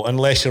say no,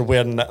 unless you're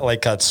wearing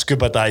like a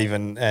scuba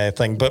diving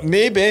thing. But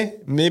maybe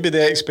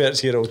the experts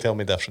here will tell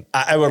me different.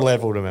 At our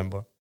level,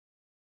 remember.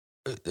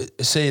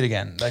 Say it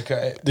again.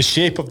 The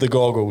shape of the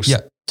goggles.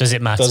 Yeah. Does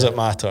it matter? Does it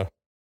matter?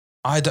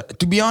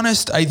 To be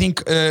honest, I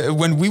think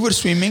when we were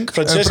swimming,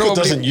 Francesco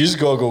doesn't use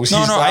goggles.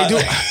 I do.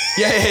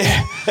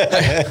 Yeah.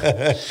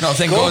 No,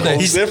 thank God.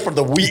 He's there for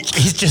the week.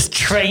 He's just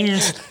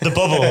trained the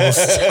bubbles.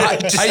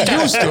 I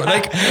used to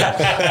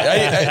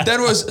that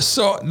was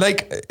so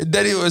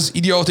that it was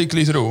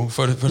idiotically true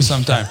for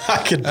some time.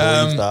 I can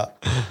believe that.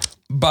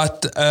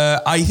 But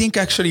I think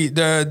actually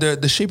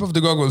the shape of the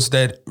goggles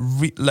that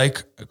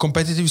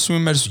competitive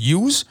swimmers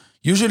use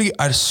usually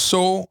are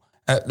so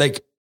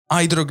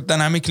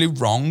hydrodynamically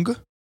wrong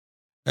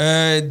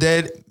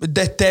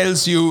that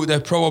tells you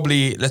that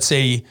probably, let's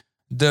say,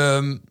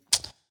 they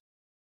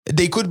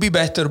could be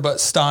better,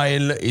 but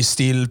style is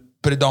still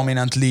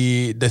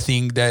predominantly the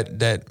thing that.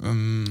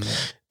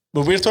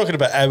 But we're talking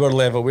about our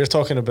level. We're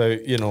talking about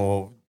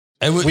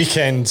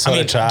weekend sort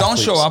of triathletes. Don't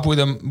show up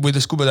with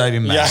a scuba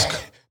diving mask. Yeah.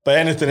 But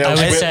anything else,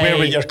 wear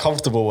what you're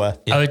comfortable with.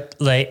 I would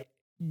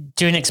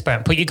do an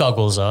experiment. Put your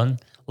goggles on,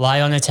 lie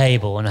on a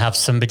table, and have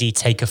somebody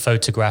take a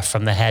photograph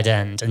from the head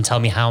end and tell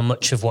me how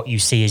much of what you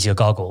see is your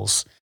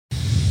goggles.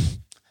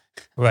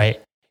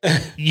 Right.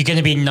 You're going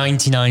to be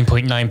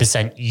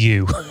 99.9%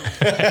 you.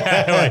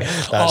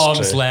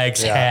 Arms, true.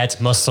 legs,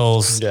 head,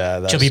 muscles,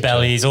 chubby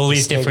bellies, all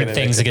these different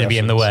things are going to be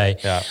in the way.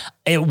 Yeah.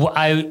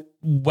 I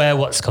wear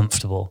what's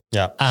comfortable.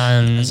 Yeah.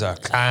 And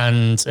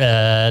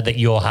that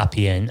you're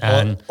happy in.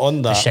 And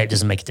on that, the shape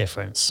doesn't make a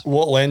difference.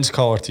 What lens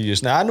color to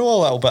use? Now, I know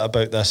a little bit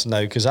about this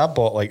now because I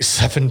bought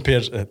 7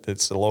 pairs.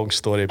 It's a long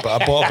story,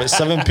 but I bought about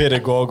 7 pair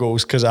of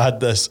goggles because I had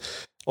this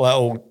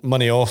little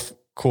money off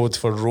code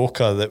for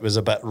Roka that was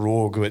a bit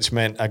rogue, which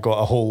meant I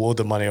got a whole load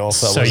of money off.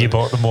 So you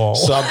bought them all.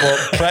 So I bought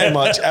pretty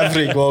much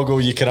every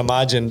goggle you can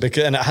imagine, and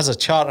it has a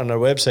chart on their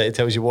website. It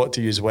tells you what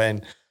to use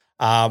when.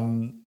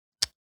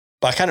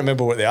 But I can't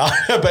remember what they are.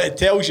 But it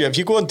tells you, if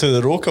you go onto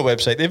the Roka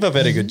website, they have a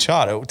very good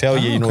chart. It will tell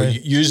you,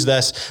 use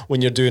this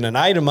when you're doing an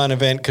Ironman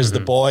event because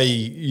the boy,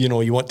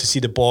 you want to see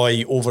the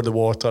boy over the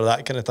water,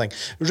 that kind of thing.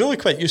 It was really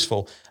quite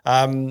useful.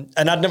 And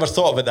I'd never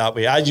thought of it that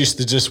way. I used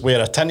to just wear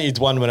a tinted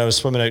one when I was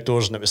swimming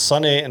outdoors and it was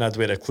sunny, and I'd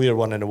wear a clear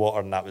one in the water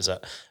and that was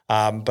it.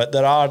 But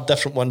there are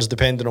different ones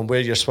depending on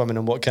where you're swimming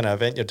and what kind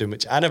of event you're doing,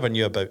 which I never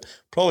knew about.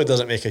 Probably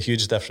doesn't make a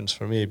huge difference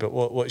for me, but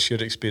what's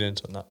your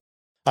experience on that?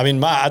 I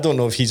mean, Matt, I don't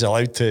know if he's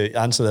allowed to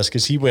answer this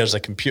because he wears a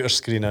computer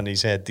screen on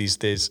his head these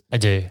days. I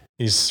do.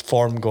 His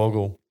form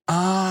goggle.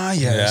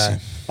 Yeah.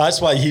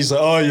 That's why he's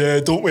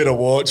like, don't wear a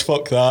watch.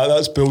 Fuck that.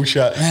 That's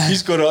bullshit.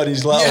 He's got it on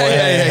his little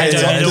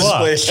heads-up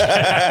display.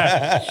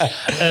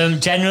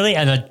 Generally,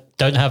 and I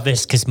don't have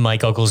this because my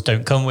goggles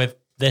don't come with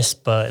this,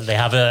 but they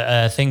have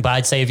a thing. But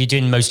I'd say if you're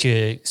doing most of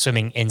your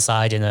swimming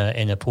inside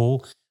in a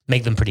pool,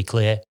 make them pretty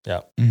clear. Yeah.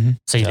 Mm-hmm.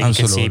 So you can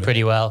see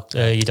pretty well.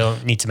 You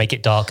don't need to make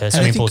it darker.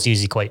 Swimming pools are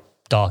usually quite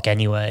dark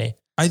anyway.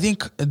 I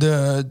think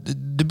the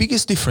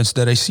biggest difference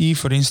that I see,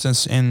 for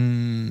instance,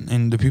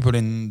 in the people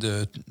in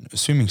the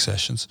swimming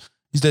sessions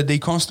is that they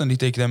constantly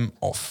take them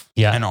off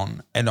and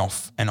on and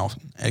off and off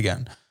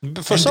again.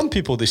 But for some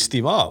people, they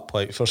steam up.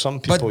 Like for some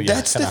people, but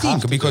that's the thing,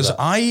 because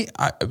I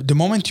the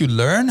moment you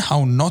learn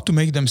how not to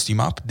make them steam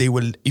up, they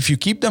will. If you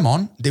keep them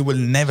on, they will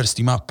never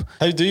steam up.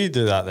 How do you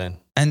do that then?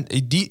 And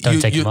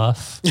don't take them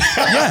off.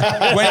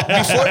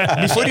 Yeah,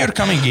 before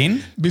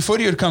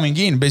you're coming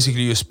in,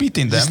 basically you spit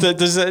in them.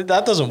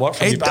 That doesn't work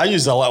for me. But I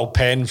use a little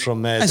pen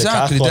from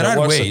exactly. Decathlon. There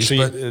are ways,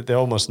 but they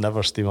almost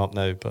never steam up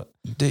now. But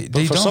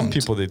they for some don't.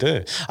 people, they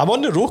do. I'm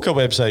on the Roka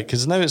website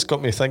because now it's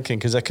got me thinking,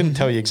 because I couldn't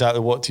tell you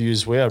exactly what to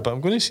use where. But I'm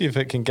going to see if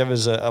it can give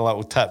us a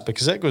little tip,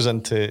 because it goes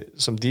into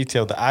some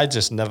detail that I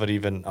just never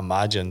even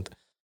imagined.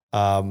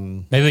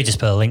 Maybe we just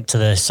put a link to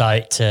the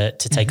site to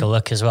take a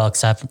look as well,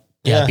 because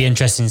it'd be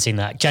interesting seeing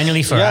that.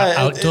 Generally for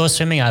outdoor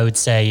swimming, I would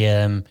say...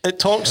 it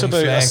talks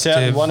about a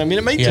certain one. I mean,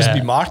 it might just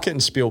be marketing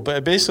spiel, but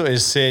it basically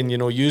is saying,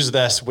 use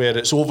this where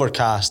it's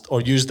overcast,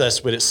 or use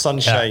this where it's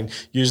sunshine,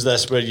 use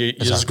this where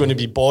there's going to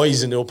be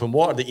buoys in the open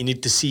water that you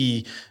need to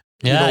see...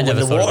 when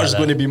the water's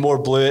going to be more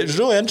blue. It's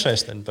really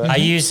interesting. But I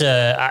use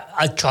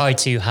I try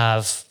to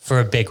have, for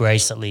a big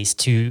race at least,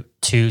 two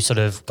sort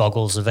of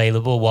goggles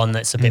available. One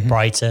that's a bit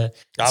brighter.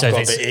 I've got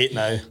about 8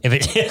 now.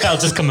 I'll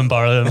just come and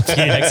borrow them for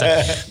you next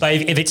time. But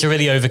if it's a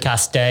really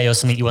overcast day or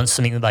something, you want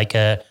something like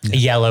a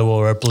yellow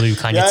or a blue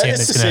kind of tint.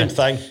 It's the same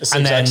thing.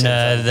 And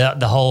then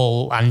the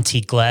whole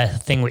anti-glare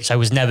thing, which I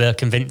was never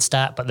convinced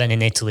at, but then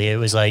in Italy it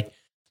was like,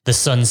 the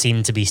sun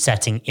seemed to be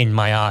setting in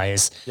my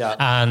eyes,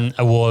 and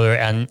I wore it,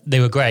 and they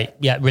were great.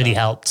 Yeah, it really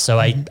helped. So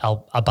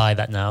I'll buy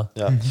that now.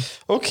 Yeah.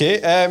 Okay.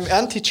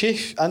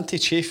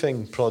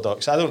 Anti-chafing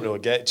products. I don't really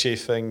get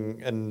chafing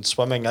in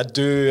swimming. I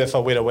do if I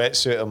wear a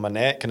wetsuit on my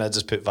neck and I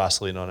just put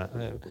Vaseline on it.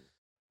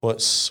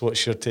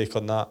 What's your take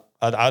on that?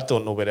 I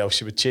don't know where else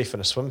you would chafe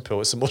in a swimming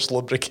pool. It's the most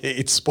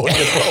lubricated sport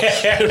you're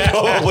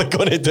probably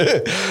going to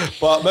do.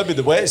 But maybe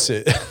the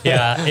wetsuit.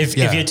 Yeah, if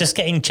you're just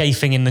getting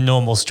chafing in the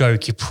normal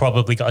stroke, you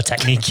probably got a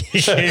technique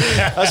issue.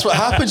 That's what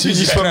happens when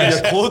you swim with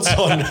your clothes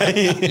on,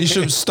 right? You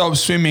should stop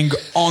swimming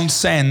on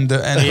sand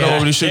and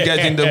probably should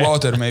get in the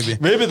water, maybe.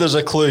 Maybe there's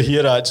a clue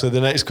here, actually. The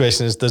next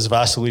question is, does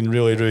Vaseline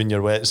really ruin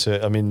your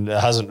wetsuit? I mean,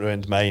 it hasn't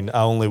ruined mine.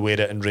 I only wear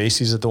it in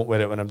races. I don't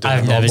wear it when I'm doing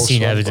I've never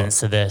seen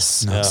evidence of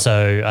this,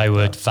 so I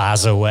would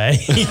Vaz away.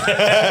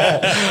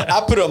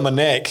 I put it on my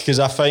neck because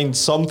I find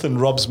something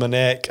rubs my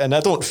neck, and I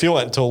don't feel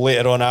it until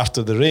later on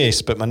after the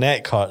race, but my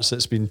neck hurts.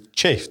 It's been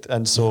chafed,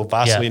 and so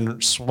Vaseline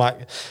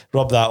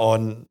rub that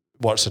on,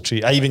 works a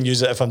treat. I even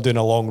use it if I'm doing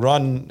a long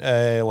run,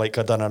 like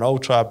I done an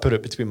ultra. I put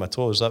it between my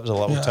toes. That was a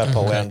little tip I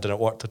learned, and it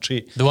worked a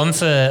treat. The one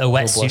for a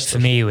wetsuit for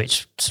me,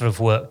 which sort of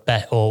worked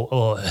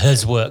or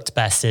has worked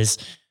best, is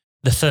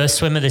the first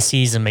swim of the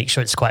season. Make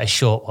sure it's quite a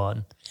short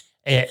one.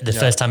 The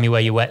first time you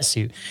wear your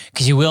wetsuit,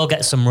 because you will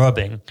get some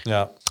rubbing.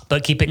 Yeah.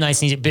 But keep it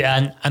nice and easy.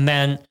 And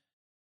then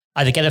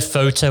either get a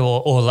photo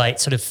or like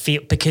sort of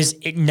feel, because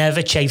it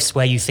never chafes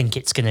where you think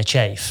it's going to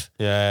chafe.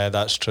 Yeah,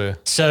 that's true.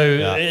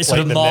 So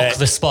sort of mark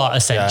the spot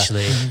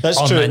essentially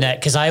on my neck.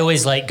 Because I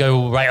always like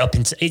go right up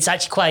into, it's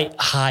actually quite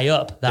high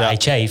up that I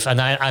chafe.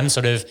 And I'm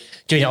sort of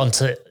doing it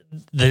onto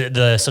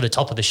the sort of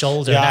top of the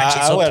shoulder. Yeah, and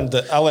I learned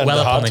the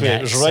hard way. neck,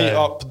 it was right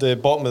up the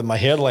bottom of my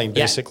hairline,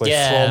 basically,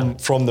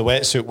 from the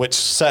wetsuit, which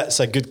sits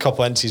a good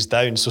couple inches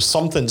down. So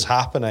something's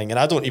happening, and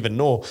I don't even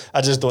know.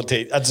 I just put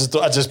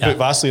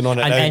Vaseline on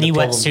it. And now, any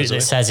wetsuit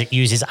that says it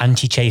uses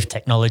anti-chafe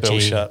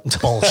technology,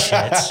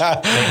 bullshit.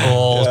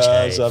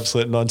 It's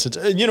absolute nonsense.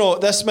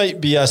 This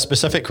might be a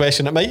specific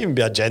question. It might even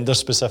be a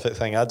gender-specific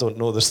thing. I don't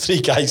know. There's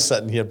 3 guys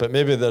sitting here, but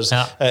maybe there's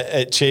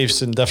it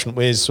chafes in different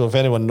ways. So if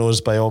anyone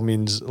knows, by all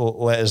means,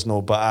 let us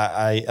know. But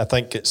I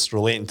think it's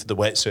relating to the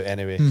wetsuit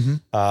anyway.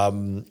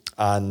 But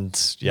I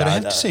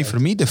have to say, for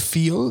me,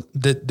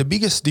 the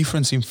biggest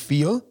difference in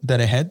feel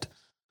that I had,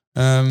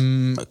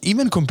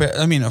 even compared,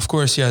 I mean, of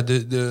course, the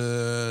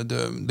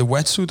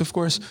wetsuit, of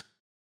course,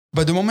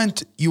 but the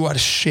moment you are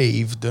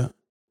shaved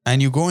and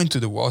you go into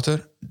the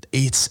water,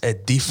 it's a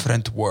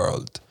different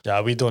world.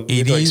 Yeah, we don't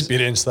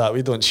experience that.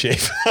 We don't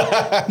shave.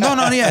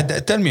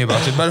 Tell me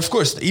about it. But of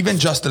course, even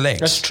just the legs.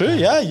 That's true.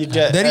 Yeah, you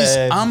get that is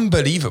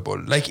unbelievable.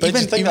 Like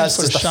even for a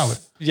shower.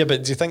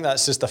 But do you think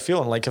that's just a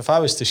feeling? Like if I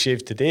was to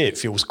shave today, it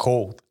feels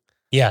cold.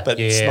 Yeah, but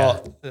it's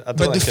not.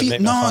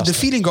 The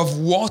feeling of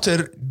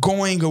water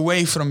going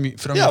away from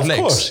your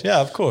legs.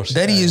 Of course.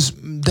 That is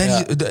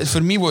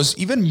for me was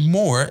even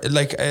more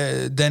like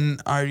than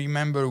I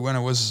remember when I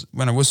was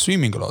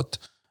swimming a lot.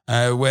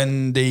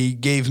 When they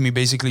gave me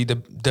basically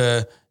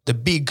the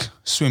big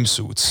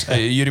swimsuits.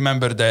 You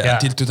remember that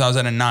until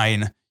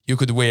 2009 you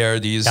could wear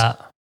these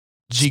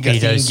giga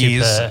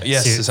thingies.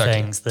 Yes, exactly.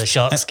 Things, the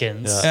shark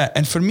skins.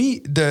 And for me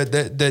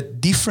the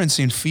difference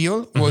in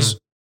feel was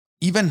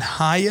even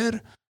higher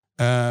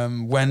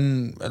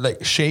when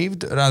like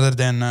shaved rather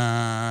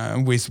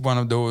than with one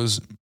of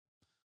those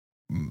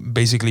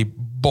basically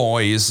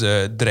boys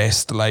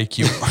dressed like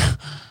you.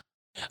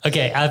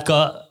 Okay, I've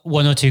got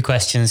 1 or 2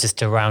 questions just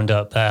to round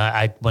up.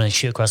 I want to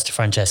shoot across to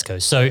Francesco.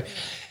 So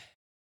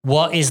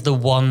What is the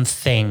one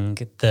thing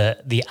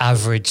that the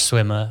average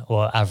swimmer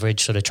or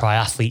average sort of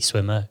triathlete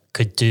swimmer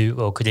could do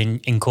or could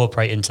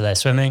incorporate into their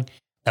swimming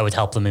that would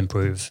help them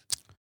improve?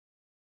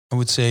 I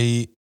would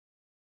say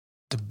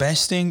the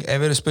best thing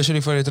ever, especially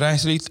for a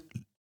triathlete,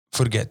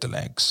 forget the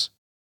legs.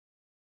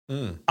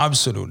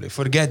 Absolutely.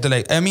 Forget the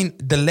legs. I mean,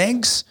 the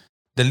legs,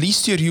 the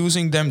least you're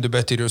using them, the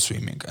better you're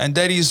swimming. And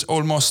that is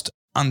almost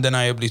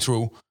undeniably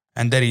true.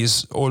 And that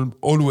is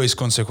always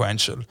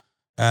consequential.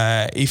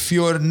 If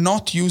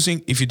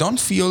you don't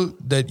feel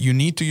that you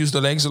need to use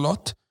the legs a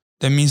lot,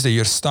 that means that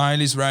your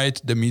style is right.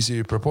 That means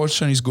your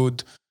proportion is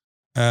good.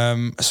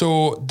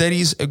 So there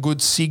is a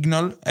good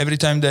signal. Every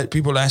time that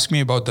people ask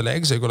me about the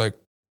legs, I go like,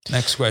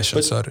 next question,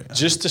 but sorry.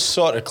 Just to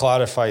sort of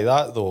clarify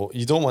that though,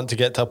 you don't want to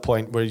get to a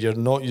point where you're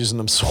not using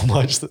them so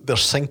much that they're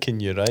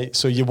sinking you, right?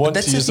 So you want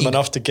to use them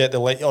enough to get the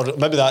leg, or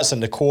maybe that's in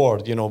the core,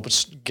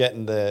 but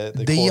getting the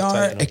they core are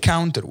tight enough. a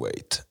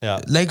counterweight. Yeah.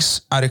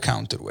 Legs are a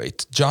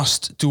counterweight,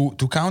 just to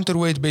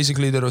counterweight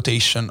basically the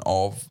rotation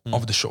of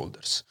the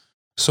shoulders.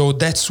 So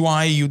that's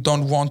why you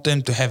don't want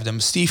them to have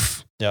them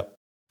stiff. Yep.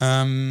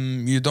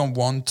 You don't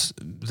want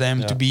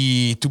them to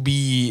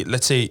be,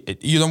 let's say,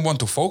 you don't want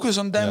to focus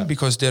on them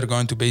because they're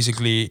going to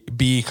basically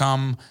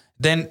become,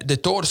 then the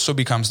torso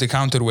becomes the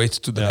counterweight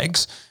to the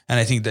legs. And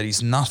I think there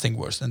is nothing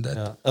worse than that.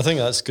 Yeah. I think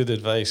that's good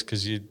advice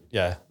because a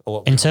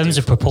lot in terms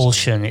of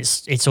propulsion,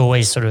 it's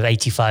always sort of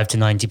 85 to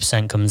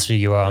 90% comes through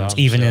your arms,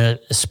 even a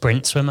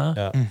sprint swimmer.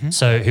 Yeah.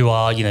 So who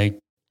are,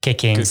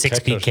 kicking Good 6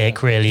 feet kickers,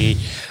 kick really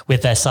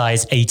with their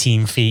size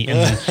 18 feet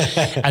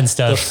and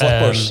stuff.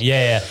 They're flippers.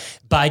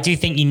 But I do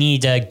think you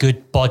need a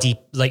good body,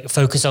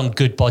 focus on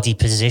good body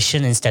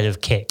position instead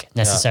of kick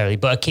necessarily.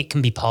 But a kick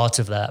can be part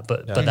of that.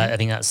 But I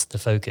think that's the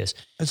focus.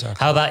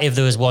 Exactly. How about if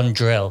there was one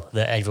drill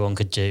that everyone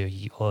could do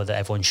or that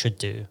everyone should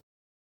do?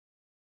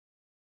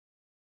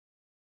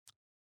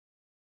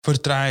 For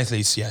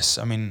triathletes, yes.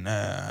 I mean,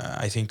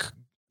 I think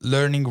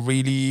learning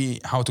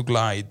really how to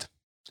glide.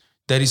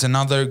 That is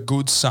another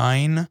good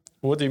sign.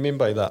 What do you mean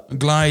by that?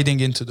 Gliding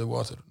into the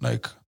water,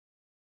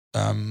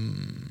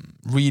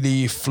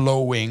 really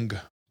flowing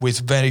with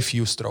very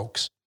few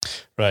strokes.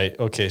 Right.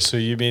 Okay. So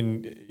you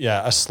mean,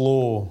 a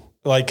slow,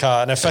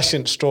 an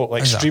efficient stroke,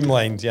 Exactly.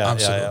 streamlined. Yeah.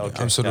 Absolutely.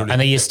 Okay. Absolutely.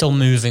 And that you're still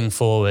moving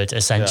forward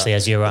essentially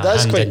as your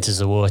hand quite- enters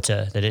the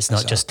water, that it's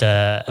not just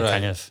a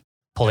kind of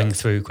pulling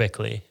through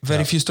quickly.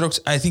 Very few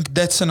strokes. I think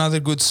that's another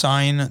good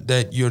sign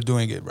that you're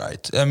doing it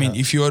right. I mean,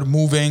 if you're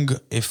moving,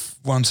 if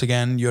once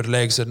again your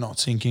legs are not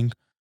sinking,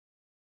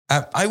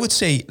 I would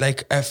say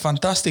a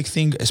fantastic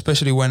thing,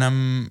 especially when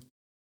I'm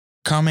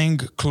coming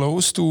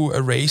close to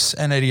a race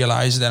and I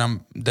realize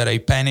that I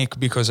panic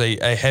because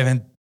I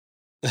haven't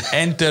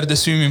entered the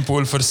swimming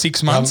pool for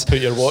 6 months. Put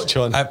your watch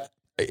on.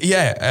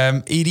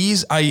 It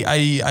is.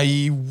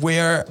 I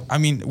wear. I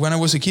mean, when I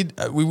was a kid,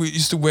 we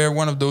used to wear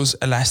one of those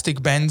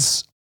elastic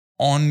bands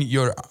on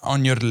your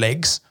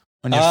legs,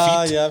 on your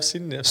feet. Yeah, I've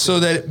seen it. So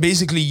that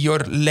basically your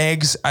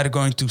legs are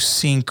going to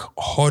sink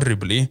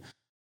horribly,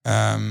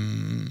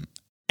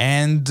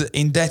 and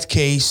in that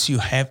case, you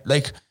have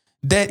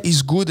that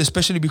is good,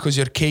 especially because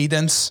your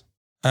cadence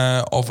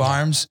of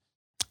arms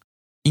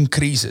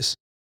increases,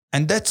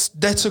 and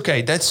that's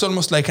okay. That's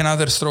almost like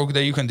another stroke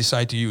that you can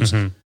decide to use.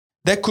 Mm-hmm.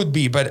 That could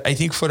be, but I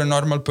think for a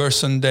normal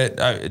person that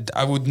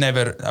I would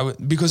never,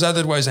 because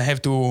otherwise I have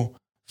to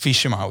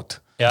fish him out.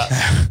 Yeah.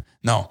 Okay.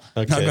 No.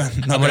 Not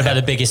And what about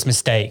the biggest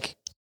mistake?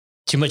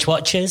 Too much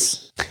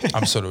watches?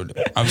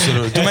 Absolutely.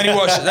 Too many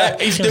watches.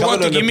 If they Come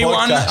want to on give the me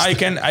one,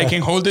 podcast. I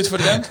can hold it for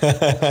them.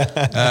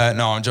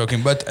 No, I'm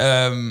joking. But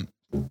I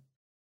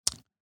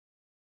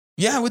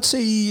would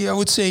say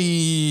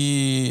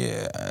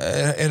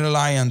a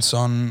reliance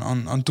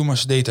on too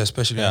much data,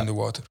 especially in the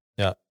water.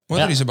 Yeah.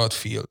 Water is about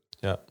feel.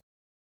 Yeah.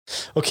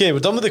 Okay, we're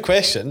done with the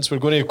questions. We're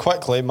going to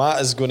quickly,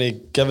 Matt is going to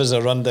give us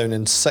a rundown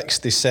in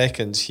 60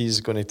 seconds.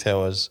 He's going to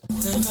tell us.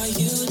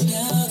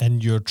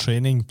 And your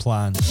training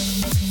plan.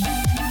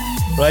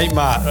 Right,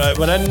 Matt, right,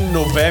 we're in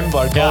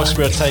November. Gosh,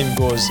 where time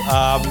goes.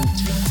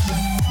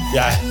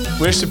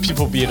 Where should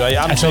people be, right?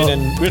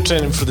 We're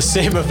training for the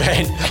same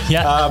event.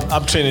 Yeah.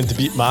 I'm training to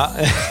beat Matt.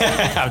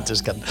 I'm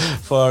just kidding.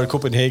 For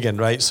Copenhagen,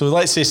 right? So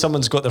let's say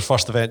someone's got their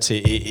first event, say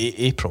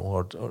April,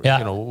 or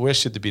where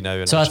should they be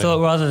now? So I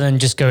thought rather than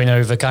just going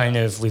over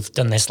we've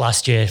done this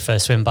last year for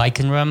swim, bike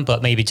and run,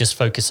 but maybe just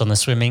focus on the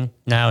swimming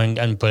now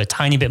and put a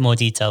tiny bit more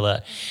detail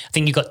there. I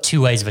think you've got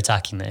two ways of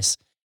attacking this.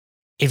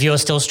 If you're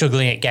still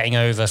struggling at getting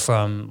over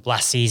from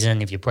last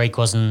season, if your break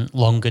wasn't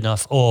long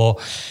enough, or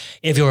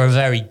if you're a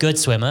very good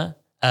swimmer,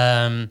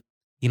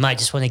 you might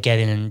just want to get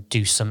in and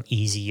do some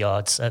easy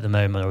yards at the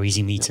moment or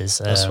easy meters.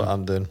 That's what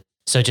I'm doing.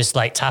 So just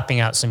tapping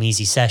out some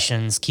easy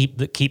sessions, keep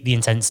the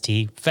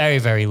intensity very,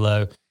 very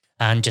low,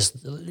 and just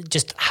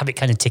have it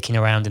kind of ticking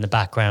around in the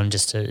background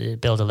just to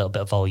build a little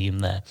bit of volume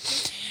there.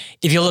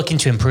 If you're looking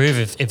to improve,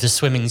 if the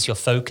swimming's your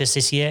focus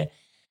this year,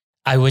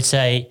 I would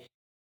say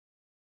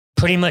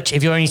pretty much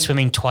if you're only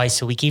swimming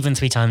twice a week, even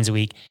 3 times a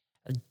week,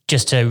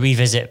 just to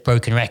revisit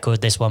broken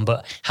record this one,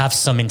 but have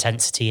some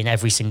intensity in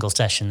every single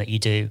session that you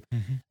do.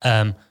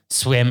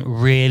 swim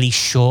really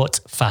short,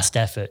 fast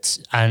efforts.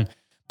 And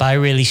by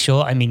really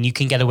short, I mean, you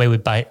can get away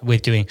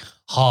with doing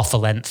half a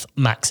length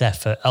max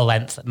effort, a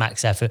length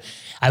max effort.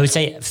 I would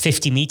say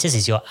 50 meters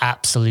is your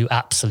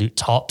absolute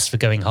tops for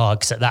going hard.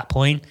 Because at that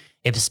point,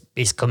 it's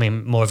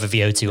becoming more of a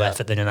VO2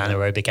 effort than an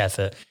anaerobic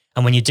effort.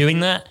 And when you're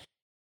doing that,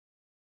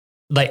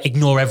 like,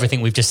 ignore everything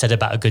we've just said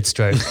about a good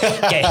stroke.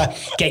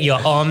 Get your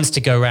arms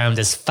to go around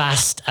as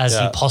fast as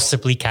you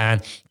possibly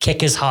can.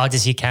 Kick as hard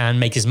as you can.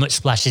 Make as much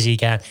splash as you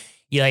can.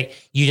 You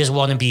just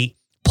want to be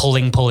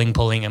pulling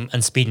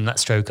and speeding that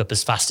stroke up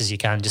as fast as you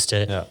can just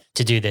to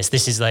do this.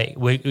 This is like,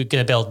 we're going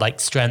to build like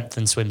strength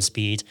and swim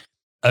speed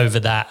over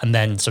that and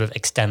then sort of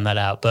extend that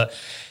out. But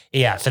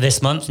yeah, for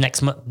this month,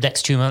 next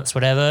 2 months,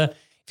 whatever,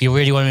 if you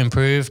really want to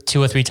improve 2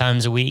 or 3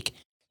 times a week,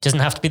 doesn't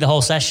have to be the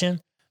whole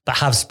session, but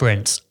have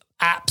sprints.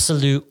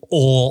 Absolute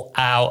all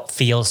out,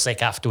 feel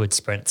sick afterwards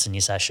sprints in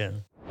your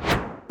session.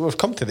 We've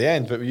come to the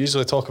end, but we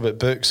usually talk about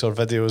books or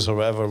videos or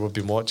whatever we've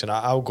been watching.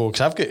 I'll go,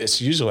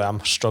 because I'm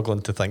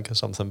struggling to think of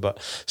something,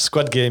 but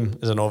Squid Game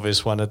is an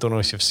obvious one. I don't know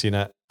if you've seen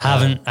it.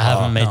 I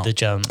haven't made the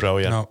jump.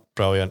 Brilliant.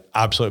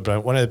 Absolutely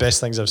brilliant. One of the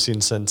best things I've seen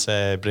since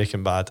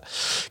Breaking Bad.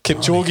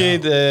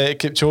 Kipchoge,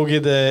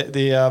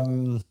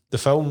 the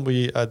film,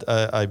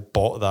 I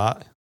bought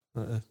that.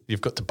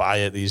 You've got to buy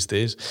it these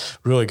days.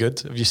 Really good.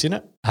 Have you seen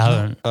it? I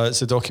haven't.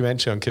 It's a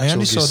documentary on Kipchoge. I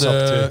only saw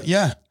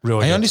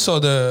Really good. I only saw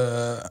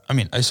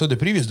I saw the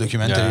previous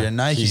documentary and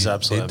Nike. He's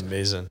absolutely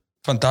amazing.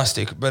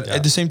 Fantastic. But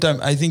at the same time,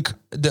 I think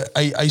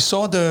I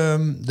saw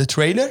the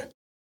trailer,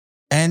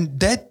 and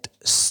that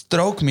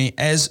struck me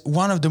as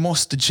one of the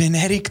most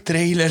generic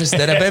trailers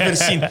that I've ever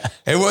seen.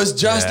 It was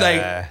just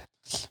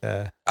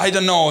I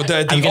don't know,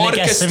 the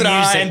orchestra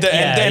and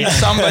then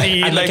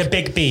somebody and like a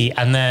big beat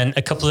and then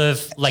a couple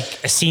of like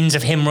scenes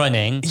of him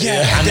running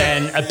and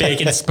then a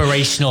big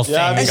inspirational thing.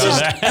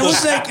 I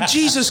was like,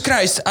 Jesus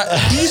Christ,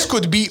 this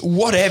could be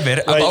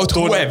whatever about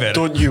whoever.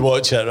 Don't you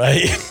watch it,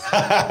 right?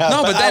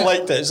 No, but then, I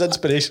liked it. It's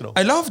inspirational.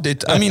 I loved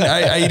it. I mean,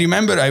 I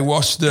remember I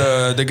watched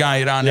the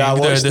guy running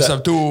the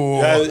sub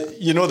 2.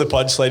 You know the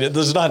punchline.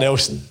 There's nothing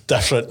else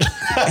different.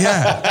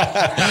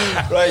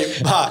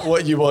 Right, Matt,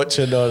 what are you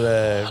watching or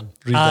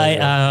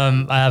reading?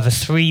 I have a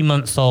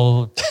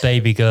 3-month-old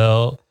baby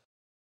girl.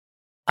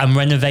 I'm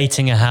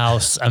renovating a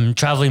house. I'm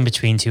traveling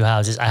between 2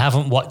 houses. I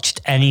haven't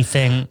watched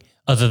anything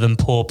other than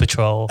Paw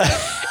Patrol.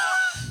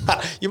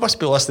 You must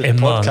be listening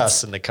to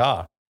podcasts in the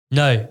car.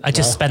 No, I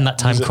just spend that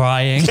time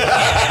crying.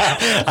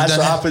 That's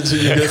what happens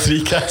when you get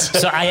 3 kids.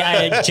 So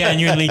I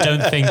genuinely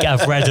don't think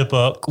I've read a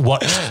book,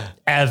 watched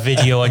a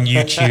video on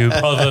YouTube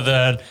other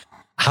than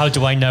how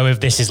do I know if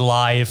this is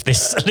live,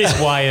 this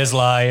wire's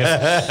live,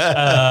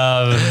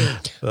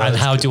 and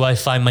how do I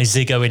find my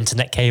Ziggo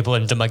internet cable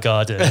under my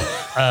garden?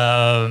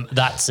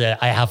 That's it.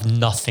 I have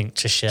nothing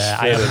to share.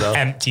 I am an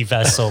empty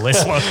vessel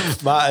this one.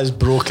 Matt is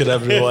broken,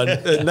 everyone.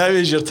 Now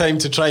is your time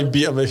to try and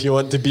beat him if you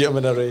want to beat him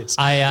in a race.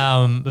 I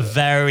am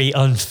very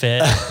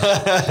unfit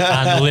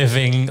and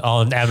living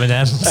on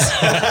M&Ms.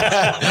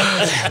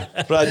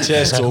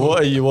 Francesco, what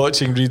are you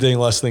watching, reading,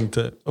 listening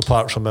to,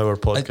 apart from our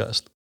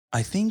podcast?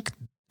 I think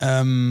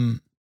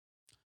the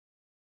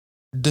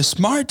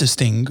smartest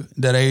thing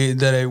that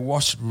I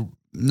watched,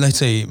 let's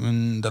say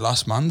in the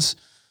last months,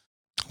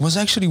 was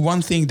actually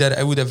one thing that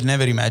I would have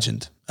never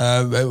imagined,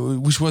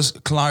 which was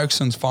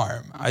Clarkson's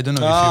Farm. I don't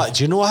know if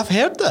do you know, I've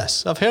heard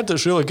this. I've heard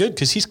it's really good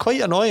because he's quite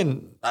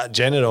annoying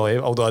generally,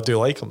 although I do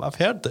like him. I've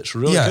heard it's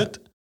really good.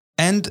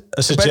 And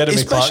this is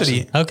Jeremy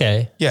Clarkson.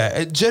 Okay.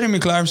 Yeah, Jeremy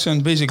Clarkson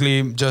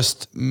basically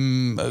just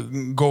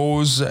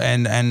goes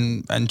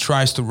and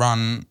tries to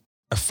run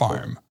a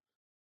farm.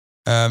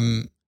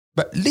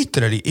 But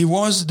literally, it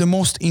was the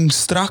most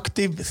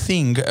instructive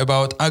thing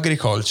about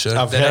agriculture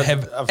I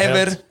have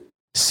ever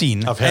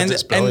seen. I've heard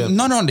it's brilliant. And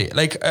not only,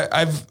 like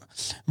I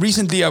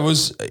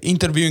was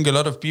interviewing a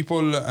lot of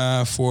people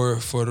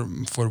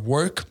for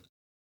work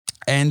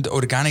and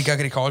organic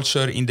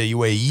agriculture in the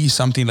UAE,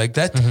 something like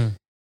that. Mm-hmm.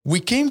 We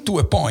came to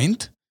a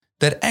point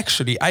that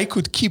actually I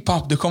could keep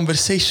up the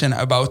conversation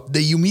about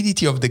the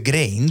humidity of the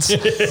grains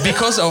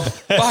because of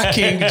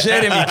fucking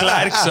Jeremy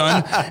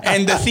Clarkson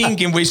and the thing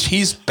in which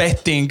he's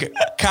petting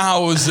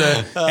cows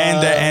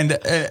and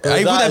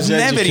I would have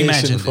never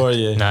imagined for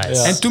you. Nice.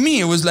 Yeah. And to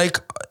me, it was like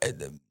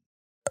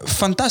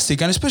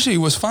fantastic. And especially it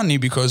was funny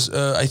because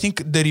I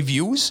think the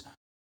reviews,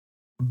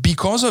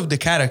 because of the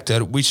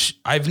character, which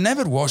I've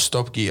never watched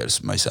Top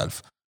Gears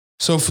myself.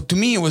 So to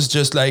me, it was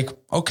just like,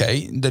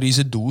 okay, there is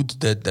a dude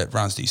that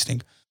runs these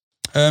things.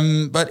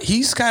 But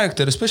his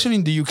character, especially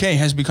in the UK,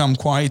 has become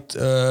quite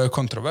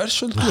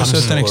controversial to a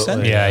certain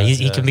extent. Yeah,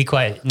 he can be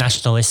quite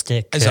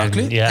nationalistic.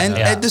 Exactly. And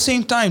at the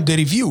same time, the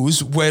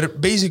reviews were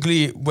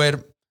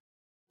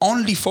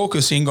only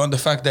focusing on the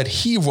fact that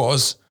he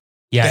was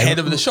the head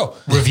of the show.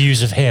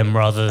 Reviews of him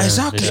rather than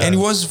exactly. And it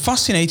was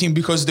fascinating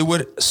because they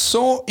were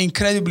so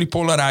incredibly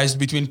polarized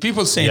between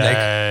people saying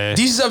like,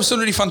 this is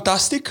absolutely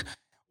fantastic,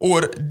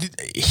 or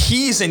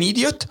he is an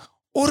idiot,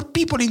 or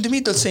people in the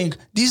middle saying,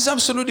 this is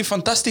absolutely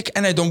fantastic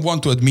and I don't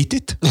want to admit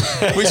it,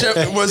 which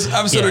was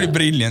absolutely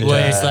brilliant.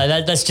 Well, it's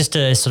like that's just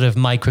a sort of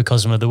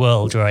microcosm of the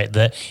world, right?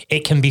 That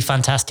it can be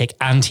fantastic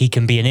and he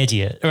can be an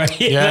idiot,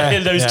 right? Yeah,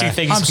 Those two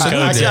things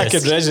Absolutely. I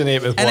could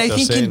resonate with what And I they're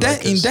think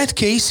saying. in that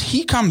case,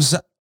 he comes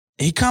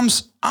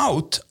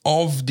out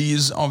of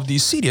these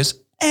series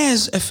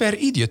as a fair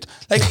idiot,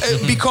 like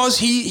because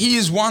he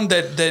is one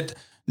that the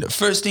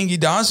first thing he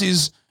does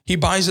is he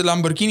buys a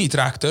Lamborghini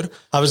tractor.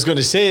 I was going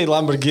to say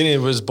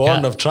Lamborghini was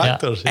born of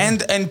tractors. Yeah.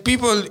 And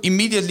people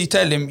immediately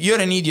tell him,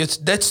 you're an idiot,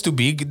 that's too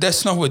big,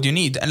 that's not what you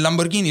need. And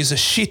Lamborghini is a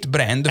shit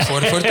brand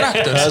for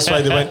tractors. That's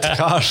why they went to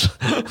cars.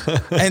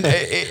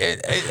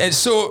 and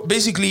so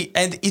basically,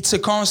 and it's a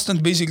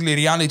constant basically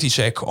reality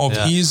check of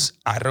his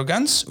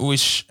arrogance,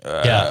 which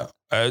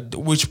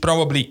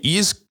probably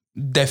is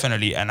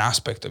definitely an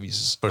aspect of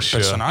his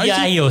personality.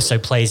 Yeah, he also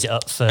plays it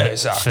up for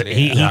Exactly.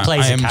 he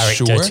plays a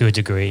character to a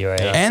degree, right?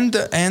 Yeah. And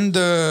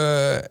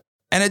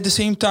at the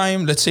same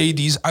time, let's say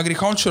this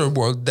agricultural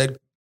world that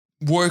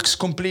works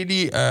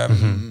completely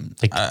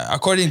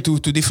according to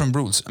different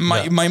rules.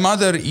 My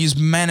mother is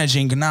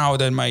managing, now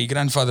that my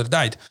grandfather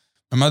died,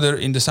 my mother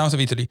in the south of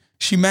Italy,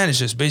 she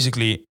manages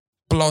basically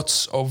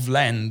plots of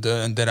land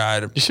that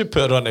are... You should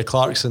put her onto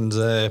Clarkson's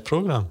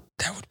program.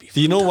 That would be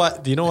Do you know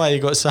why he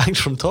got sacked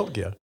from Top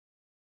Gear?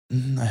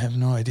 I have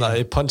no idea.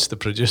 He punched the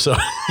producer.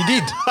 He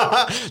did.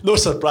 No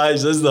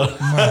surprise, is there?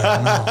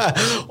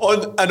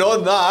 Well, no.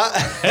 on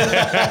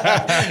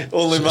that,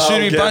 only Matt Should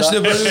will we get punch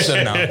that. the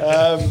producer now?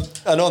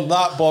 And on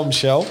that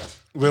bombshell,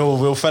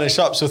 we'll finish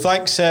up. So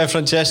thanks,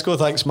 Francesco.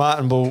 Thanks, Matt,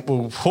 and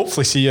we'll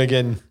hopefully see you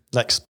again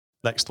next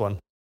one.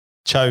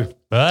 Ciao.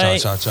 Right.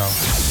 Ciao.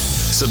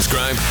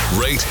 Subscribe,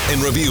 rate,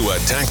 and review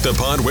Attack the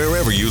Pod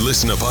wherever you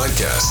listen to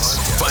podcasts.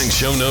 Find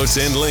show notes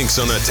and links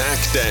on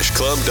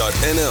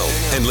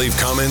attack-club.nl and leave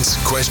comments,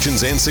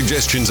 questions, and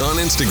suggestions on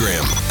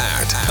Instagram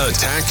at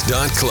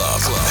attack.club.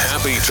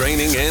 Happy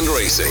training and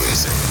racing.